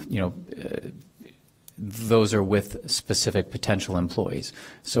those are with specific potential employees.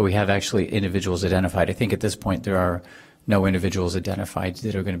 So we have actually individuals identified. I think at this point there are no individuals identified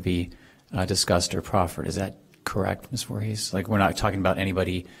that are going to be discussed or proffered. Is that correct, Ms. Voorhees? Like, we're not talking about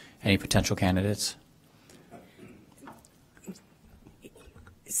anybody, any potential candidates?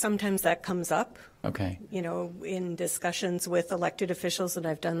 Sometimes that comes up. Okay. In discussions with elected officials, and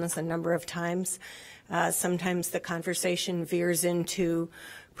I've done this a number of times. Sometimes the conversation veers into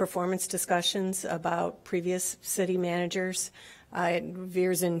performance discussions about previous city managers. It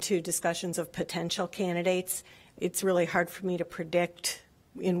veers into discussions of potential candidates. It's really hard for me to predict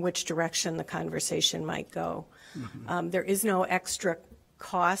in which direction the conversation might go. Mm-hmm. There is no extra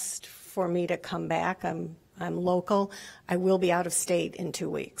cost for me to come back. I'm local. I will be out of state in 2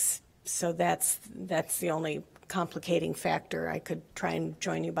 weeks. So that's the only complicating factor. I could try and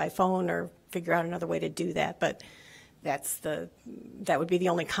join you by phone or figure out another way to do that, but that would be the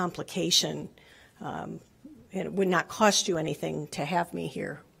only complication. And it would not cost you anything to have me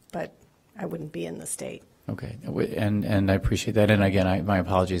here, but I wouldn't be in the state. Okay, and I appreciate that. And again, my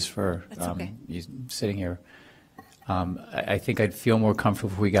apologies for you sitting here. I think I'd feel more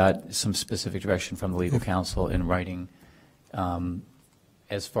comfortable if we got some specific direction from the legal counsel in writing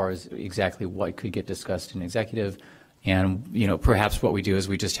as far as exactly what could get discussed in executive. And, perhaps what we do is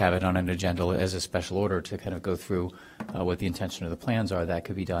we just have it on an agenda as a special order to kind of go through what the intention of the plans are. That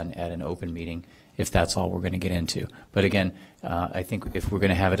could be done at an open meeting if that's all we're going to get into. But again, I think if we're going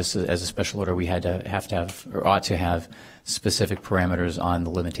to have it as a special order, we ought to have specific parameters on the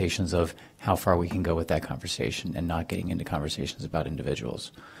limitations of how far we can go with that conversation and not getting into conversations about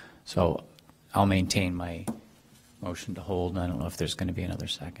individuals. So I'll maintain my motion to hold. I don't know if there's going to be another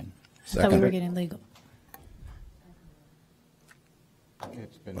second. I thought we were getting legal.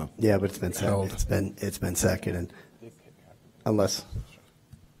 Yeah, but it's been seconded. It's been seconded. Unless.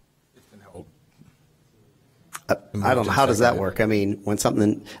 I don't know. How does that work? I mean,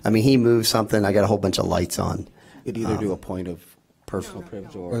 he moves something, I got a whole bunch of lights on. You'd either do a point of personal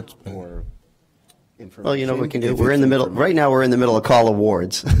privilege or information. Well, you know what we can do? We're in the middle. Right now, we're in the middle of call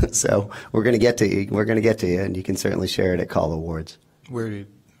awards, so we're going to get to you. We're going to get to you, and you can certainly share it at call awards. What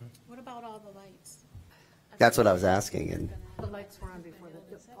about all the lights? That's what I was asking, and The lights were on before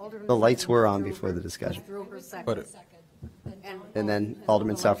the lights were on before the discussion. And then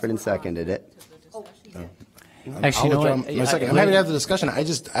Alderman Sufford and seconded it. Actually, you know what? I'm happy to have the discussion.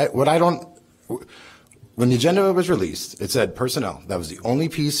 When the agenda was released, it said personnel. That was the only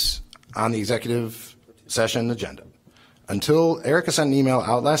piece on the executive session agenda. Until Erica sent an email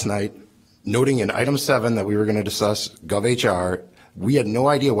out last night noting in item 7 that we were going to discuss GovHR, we had no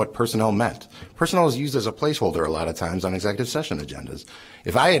idea what personnel meant. Personnel is used as a placeholder a lot of times on executive session agendas.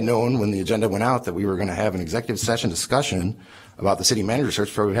 If I had known when the agenda went out that we were going to have an executive session discussion about the city manager search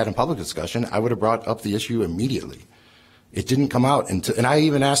before we had a public discussion, I would have brought up the issue immediately. It didn't come out until, and I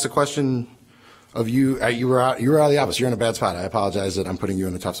even asked a question of you. You were out of the office. You're in a bad spot. I apologize that I'm putting you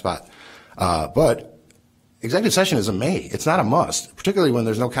in a tough spot. But executive session is a may. It's not a must, particularly when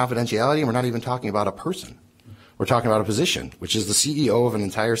there's no confidentiality and we're not even talking about a person. We're talking about a position, which is the CEO of an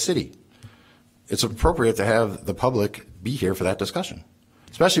entire city. It's appropriate to have the public be here for that discussion,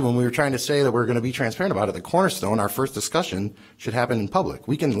 especially when we were trying to say that we're going to be transparent about it. The cornerstone, our first discussion, should happen in public.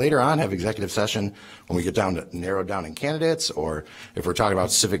 We can later on have executive session when we get down to narrow down in candidates, or if we're talking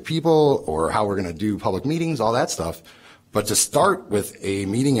about civic people, or how we're going to do public meetings, all that stuff. But to start with a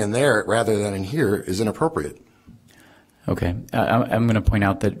meeting in there rather than in here is inappropriate. Okay. I'm going to point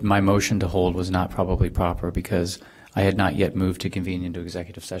out that my motion to hold was not probably proper because I had not yet moved to convene into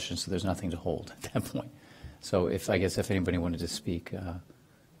executive session, so there's nothing to hold at that point. So if anybody wanted to speak,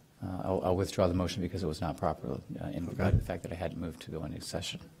 I'll withdraw the motion because it was not proper in regard to the fact that I hadn't moved to go into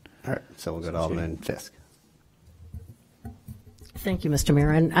session. All right, so we'll go to Alderman Fisk. Thank you, Mr.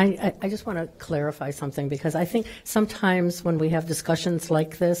 Mayor. And I just want to clarify something because I think sometimes when we have discussions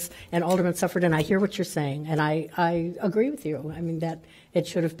like this, and Alderman Sufford, and I hear what you're saying, and I agree with you. I mean, that it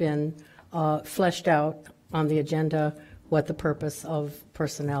should have been fleshed out on the agenda what the purpose of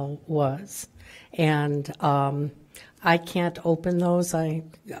personnel was. And I can't open those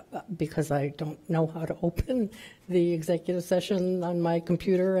because I don't know how to open the executive session on my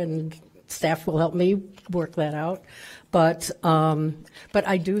computer, and staff will help me work that out. But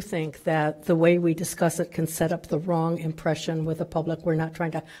I do think that the way we discuss it can set up the wrong impression with the public. We're not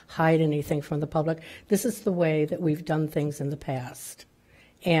trying to hide anything from the public. This is the way that we've done things in the past.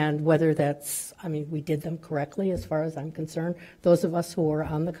 And whether that's, we did them correctly as far as I'm concerned. Those of us who were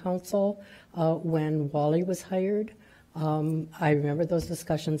on the council when Wally was hired, I remember those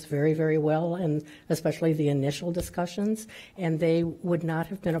discussions very, very well, and especially the initial discussions, and they would not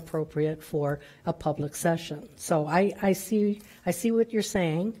have been appropriate for a public session. So I see what you're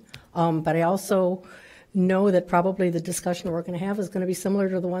saying, but I also know that probably the discussion we're going to have is going to be similar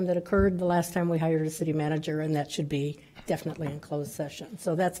to the one that occurred the last time we hired a city manager, and that should be definitely in closed session.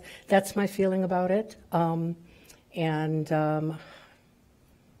 So that's my feeling about it, and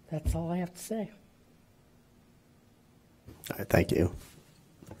that's all I have to say. All right, thank you.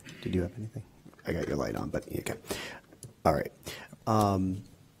 Did you have anything? I got your light on, but okay. All right.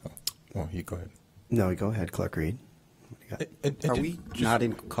 Well, you go ahead. No, go ahead, Clerk Reed. Are we not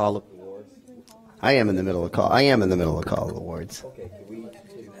in call of awards? I am in the middle of call. I am in the middle of call of awards.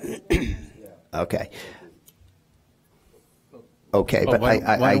 Okay. Okay. Okay, but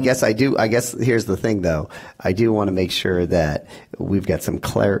I guess I do. I guess here's the thing, though. I do want to make sure that we've got some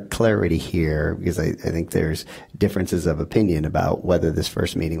clarity here, because I think there's differences of opinion about whether this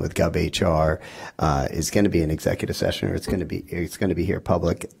first meeting with GovHR is going to be an executive session or it's going to be here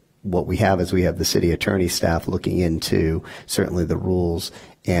public. What we have is we have the city attorney staff looking into certainly the rules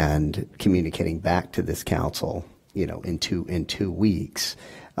and communicating back to this council, in 2 weeks.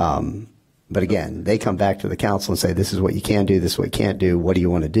 But again, they come back to the council and say, this is what you can do, this is what you can't do, what do you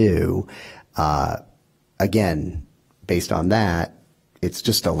want to do? Again, based on that, it's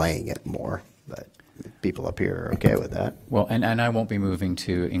just delaying it more. But people up here are okay with that. Well, and I won't be moving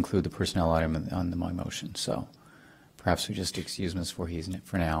to include the personnel item on my motion. So perhaps we just excuse Ms. Voorhees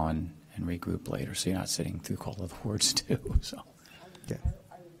for now and regroup later, so you're not sitting through call of the words too. So. Yeah.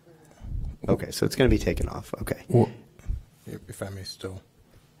 Okay, so it's going to be taken off. Okay. Well, if I may still.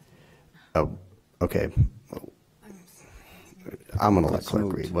 Oh, okay. I'm going to let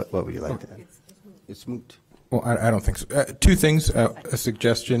Clerk read. What would you like to add? It's moot. Well, I don't think so. 2 things. A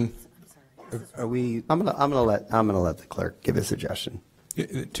suggestion. Are we? I'm going to let the clerk give a suggestion.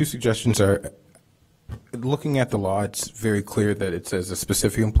 Two suggestions are, looking at the law, it's very clear that it says a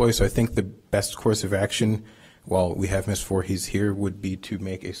specific employee, so I think the best course of action, while we have Ms. Voorhees here, would be to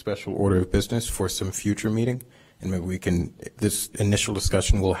make a special order of business for some future meeting, and maybe we can, this initial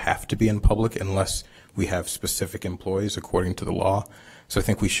discussion will have to be in public unless we have specific employees according to the law. So I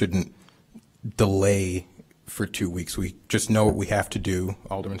think we shouldn't delay for 2 weeks. We just know what we have to do.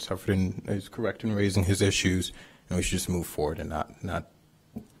 Alderman Sufferton is correct in raising his issues, and we should just move forward and not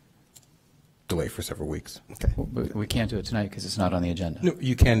delay for several weeks. Okay. But we can't do it tonight because it's not on the agenda. No,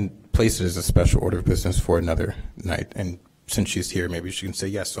 you can place it as a special order of business for another night, and since she's here, maybe she can say,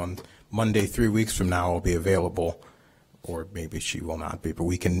 yes, on Monday 3 weeks from now I'll be available, or maybe she will not be, but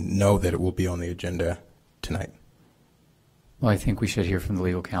we can know that it will be on the agenda tonight. Well, I think we should hear from the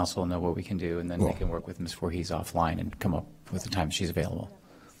legal counsel and know what we can do, and then we can work with Ms. Voorhees offline and come up with the time she's available.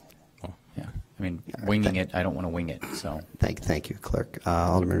 Yeah, I mean, winging it, I don't want to wing it, so. Thank you, Clerk.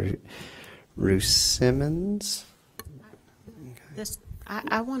 Alderman Ruth Simmons. This,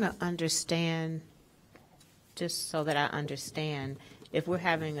 I want to understand, just so that I understand, if we're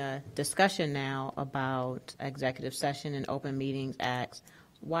having a discussion now about executive session and open meetings acts,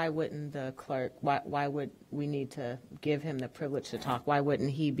 why wouldn't the clerk, why would we need to give him the privilege to talk? Why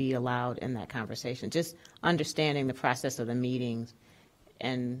wouldn't he be allowed in that conversation? Just understanding the process of the meetings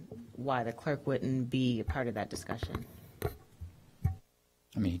and why the clerk wouldn't be a part of that discussion.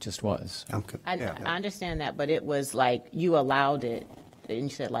 I mean, he just was. I understand that, but it was like you allowed it, and you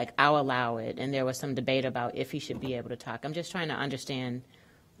said, like, I'll allow it, and there was some debate about if he should be able to talk. I'm just trying to understand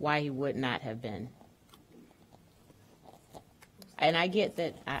why he would not have been. And I get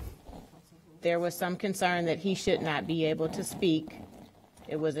that there was some concern that he should not be able to speak.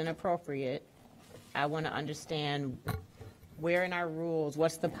 It was inappropriate. I want to understand where in our rules,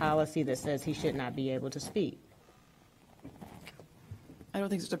 what's the policy that says he should not be able to speak? I don't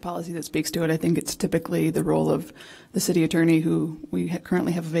think there's a policy that speaks to it. I think it's typically the role of the city attorney, who we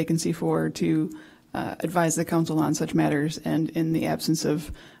currently have a vacancy for, to advise the council on such matters. And in the absence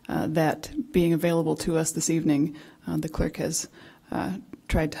of that being available to us this evening, the clerk has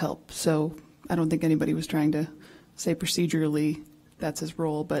tried to help. So I don't think anybody was trying to say procedurally that's his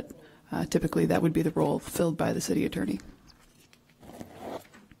role, but typically that would be the role filled by the city attorney.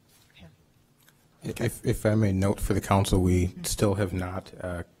 If I may note for the council, we still have not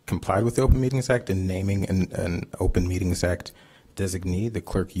complied with the Open Meetings Act in naming an Open Meetings Act designee. The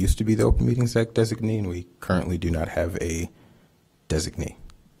clerk used to be the Open Meetings Act designee, and we currently do not have a designee.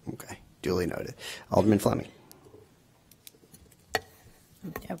 Okay, duly noted. Alderman Fleming.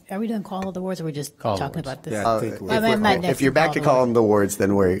 Are we doing call of the wards, or are we just talking about this? If you're back to calling the wards,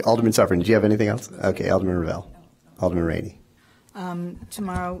 then we're Alderman Sufferton. Do you have anything else? Okay, Alderman Revelle. Alderman Rainey.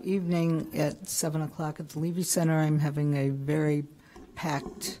 Tomorrow evening at 7 o'clock at the Levy Center, I'm having a very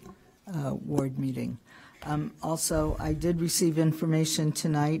packed ward meeting. Also, I did receive information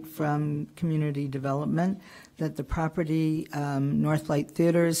tonight from Community Development that the property Northlight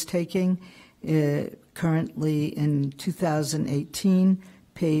Theater is taking currently in 2018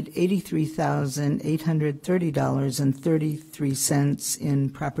 paid $83,830.33 in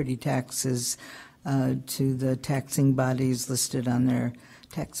property taxes to the taxing bodies listed on their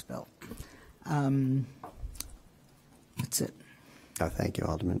tax bill. That's it. Thank you,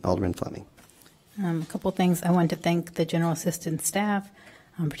 Alderman. Alderman Fleming. A couple of things. I wanted to thank the general assistant staff,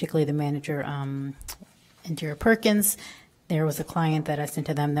 particularly the manager, Interior Perkins. There was a client that I sent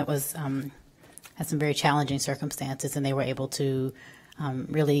to them that was had some very challenging circumstances, and they were able to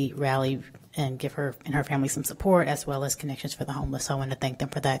really rally and give her and her family some support, as well as connections for the homeless. So I want to thank them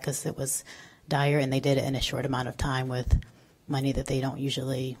for that, because it was dire, and they did it in a short amount of time with money that they don't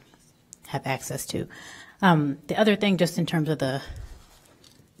usually have access to. The other thing, just in terms of the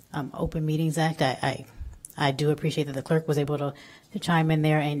Open Meetings Act, I do appreciate that the clerk was able to chime in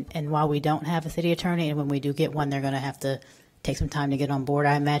there, and while we don't have a city attorney, and when we do get one, they're going to have to take some time to get on board,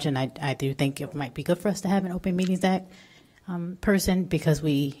 I imagine. I do think it might be good for us to have an Open Meetings Act person, because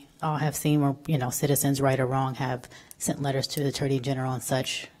we all have seen where, citizens, right or wrong, have sent letters to the Attorney General and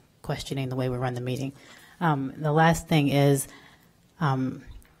such, questioning the way we run the meeting. The last thing is,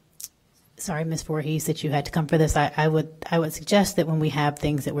 sorry, Ms. Voorhees, that you had to come for this. I would suggest that when we have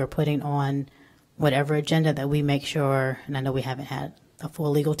things that we're putting on whatever agenda, that we make sure, and I know we haven't had a full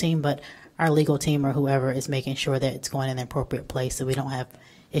legal team, but our legal team or whoever is making sure that it's going in the appropriate place, so we don't have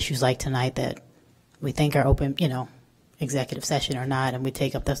issues like tonight that we think are open, executive session or not, and we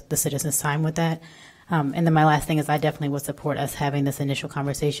take up the citizens' time with that. And then my last thing is, I definitely would support us having this initial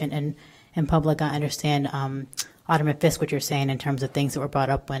conversation in public. I understand, Alderman Fisk, what you're saying in terms of things that were brought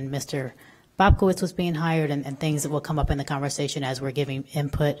up when Mr. Bobkowitz was being hired and things that will come up in the conversation as we're giving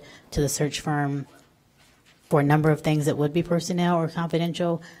input to the search firm for a number of things that would be personnel or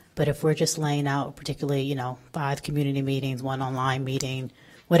confidential. But if we're just laying out, particularly, 5 community meetings, 1 online meeting,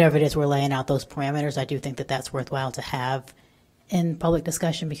 whatever it is, we're laying out those parameters, I do think that that's worthwhile to have in public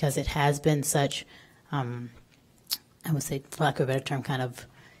discussion, because it has been such, I would say, for lack of a better term, kind of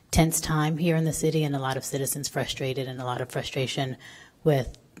tense time here in the city, and a lot of citizens frustrated, and a lot of frustration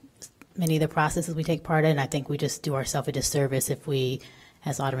with many of the processes we take part in. I think we just do ourselves a disservice if we,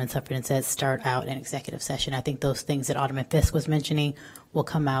 as Alderman Sufferton said, start out in executive session. I think those things that Alderman Fisk was mentioning will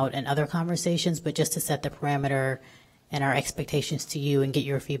come out in other conversations, but just to set the parameter and our expectations to you and get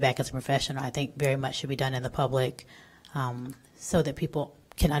your feedback as a professional, I think very much should be done in the public, so that people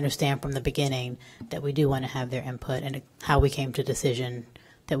can understand from the beginning that we do want to have their input and how we came to the decision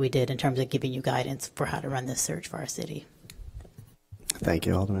that we did in terms of giving you guidance for how to run this search for our city. Thank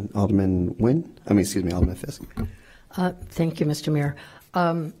you, Alderman. Alderman Alderman Fisk. Thank you, Mr. Mayor.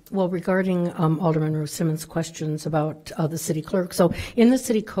 Well, regarding Alderman Ruth Simmons' questions about the city clerk, so in the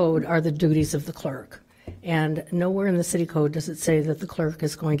city code are the duties of the clerk, and nowhere in the city code does it say that the clerk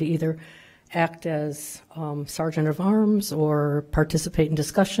is going to either act as sergeant of arms or participate in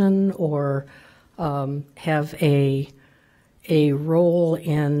discussion or have a role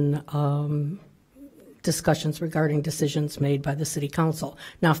in discussions regarding decisions made by the city council.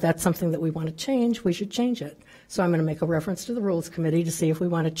 Now, if that's something that we want to change, we should change it. So I'm going to make a reference to the Rules Committee to see if we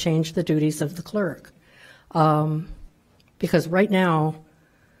want to change the duties of the clerk. Because right now,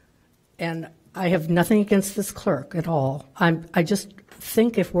 and I have nothing against this clerk at all, I just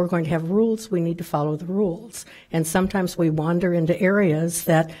think if we're going to have rules, we need to follow the rules. And sometimes we wander into areas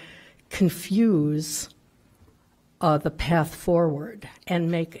that confuse the path forward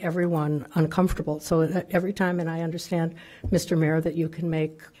and make everyone uncomfortable. So every time, and I understand, Mr. Mayor, that you can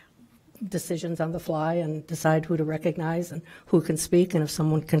make decisions on the fly and decide who to recognize and who can speak, and if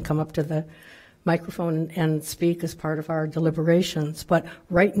someone can come up to the microphone and speak as part of our deliberations. But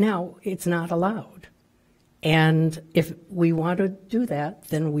right now, it's not allowed. And if we want to do that,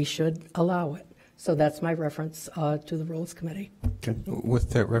 then we should allow it. So that's my reference to the Rules Committee. Okay.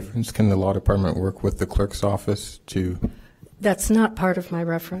 With that reference, can the law department work with the clerk's office to? That's not part of my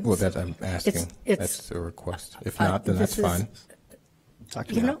reference. Well, that I'm asking. That's a request. If not, then that's fine.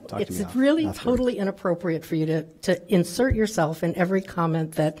 It's really totally inappropriate for you to insert yourself in every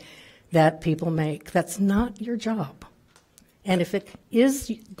comment that people make. That's not your job. And if it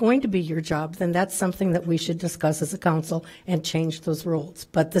is going to be your job, then that's something that we should discuss as a council and change those rules.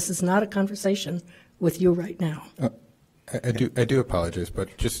 But this is not a conversation with you right now. I do apologize,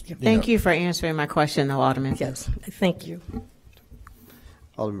 but just thank you for answering my question, though, Alderman. Yes, thank you.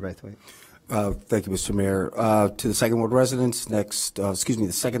 Alderman Braithwaite. Thank you, Mr. Mayor. To the Second Ward residents,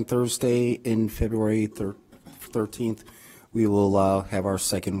 the second Thursday in February 13th, we will have our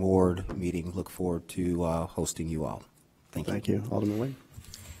Second Ward meeting. Look forward to hosting you all. Thank you. Alderman Wayne.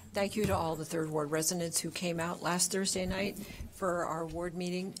 Thank you to all the Third Ward residents who came out last Thursday night for our ward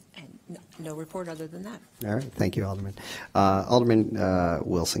meeting, and no report other than that. All right. Thank you, Alderman. Alderman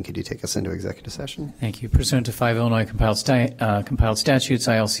Wilson, could you take us into executive session? Thank you. Pursuant to 5 Illinois compiled statutes,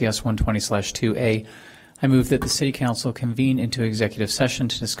 ILCS 120/2A, I move that the City Council convene into executive session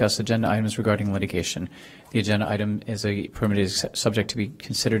to discuss agenda items regarding litigation. The agenda item is a permitted subject to be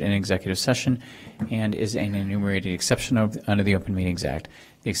considered in executive session and is an enumerated exception under the Open Meetings Act.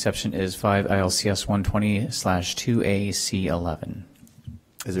 The exception is 5 ILCS 120/2A C11.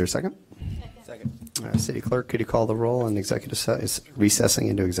 Is there a second? Second. City Clerk, could you call the roll on recessing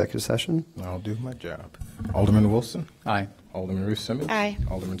into executive session? I'll do my job. Alderman Wilson? Aye. Alderman Ruth Simmons? Aye.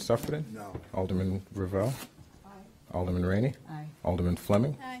 Alderman Sufferton? No. Alderman Ravel? Aye. Alderman Rainey? Aye. Alderman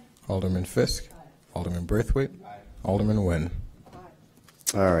Fleming? Aye. Alderman Fisk? Aye. Alderman Braithwaite? Aye. Alderman Nguyen?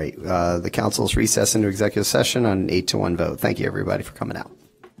 All right. The council's recess into executive session on an 8-1 vote. Thank you, everybody, for coming out.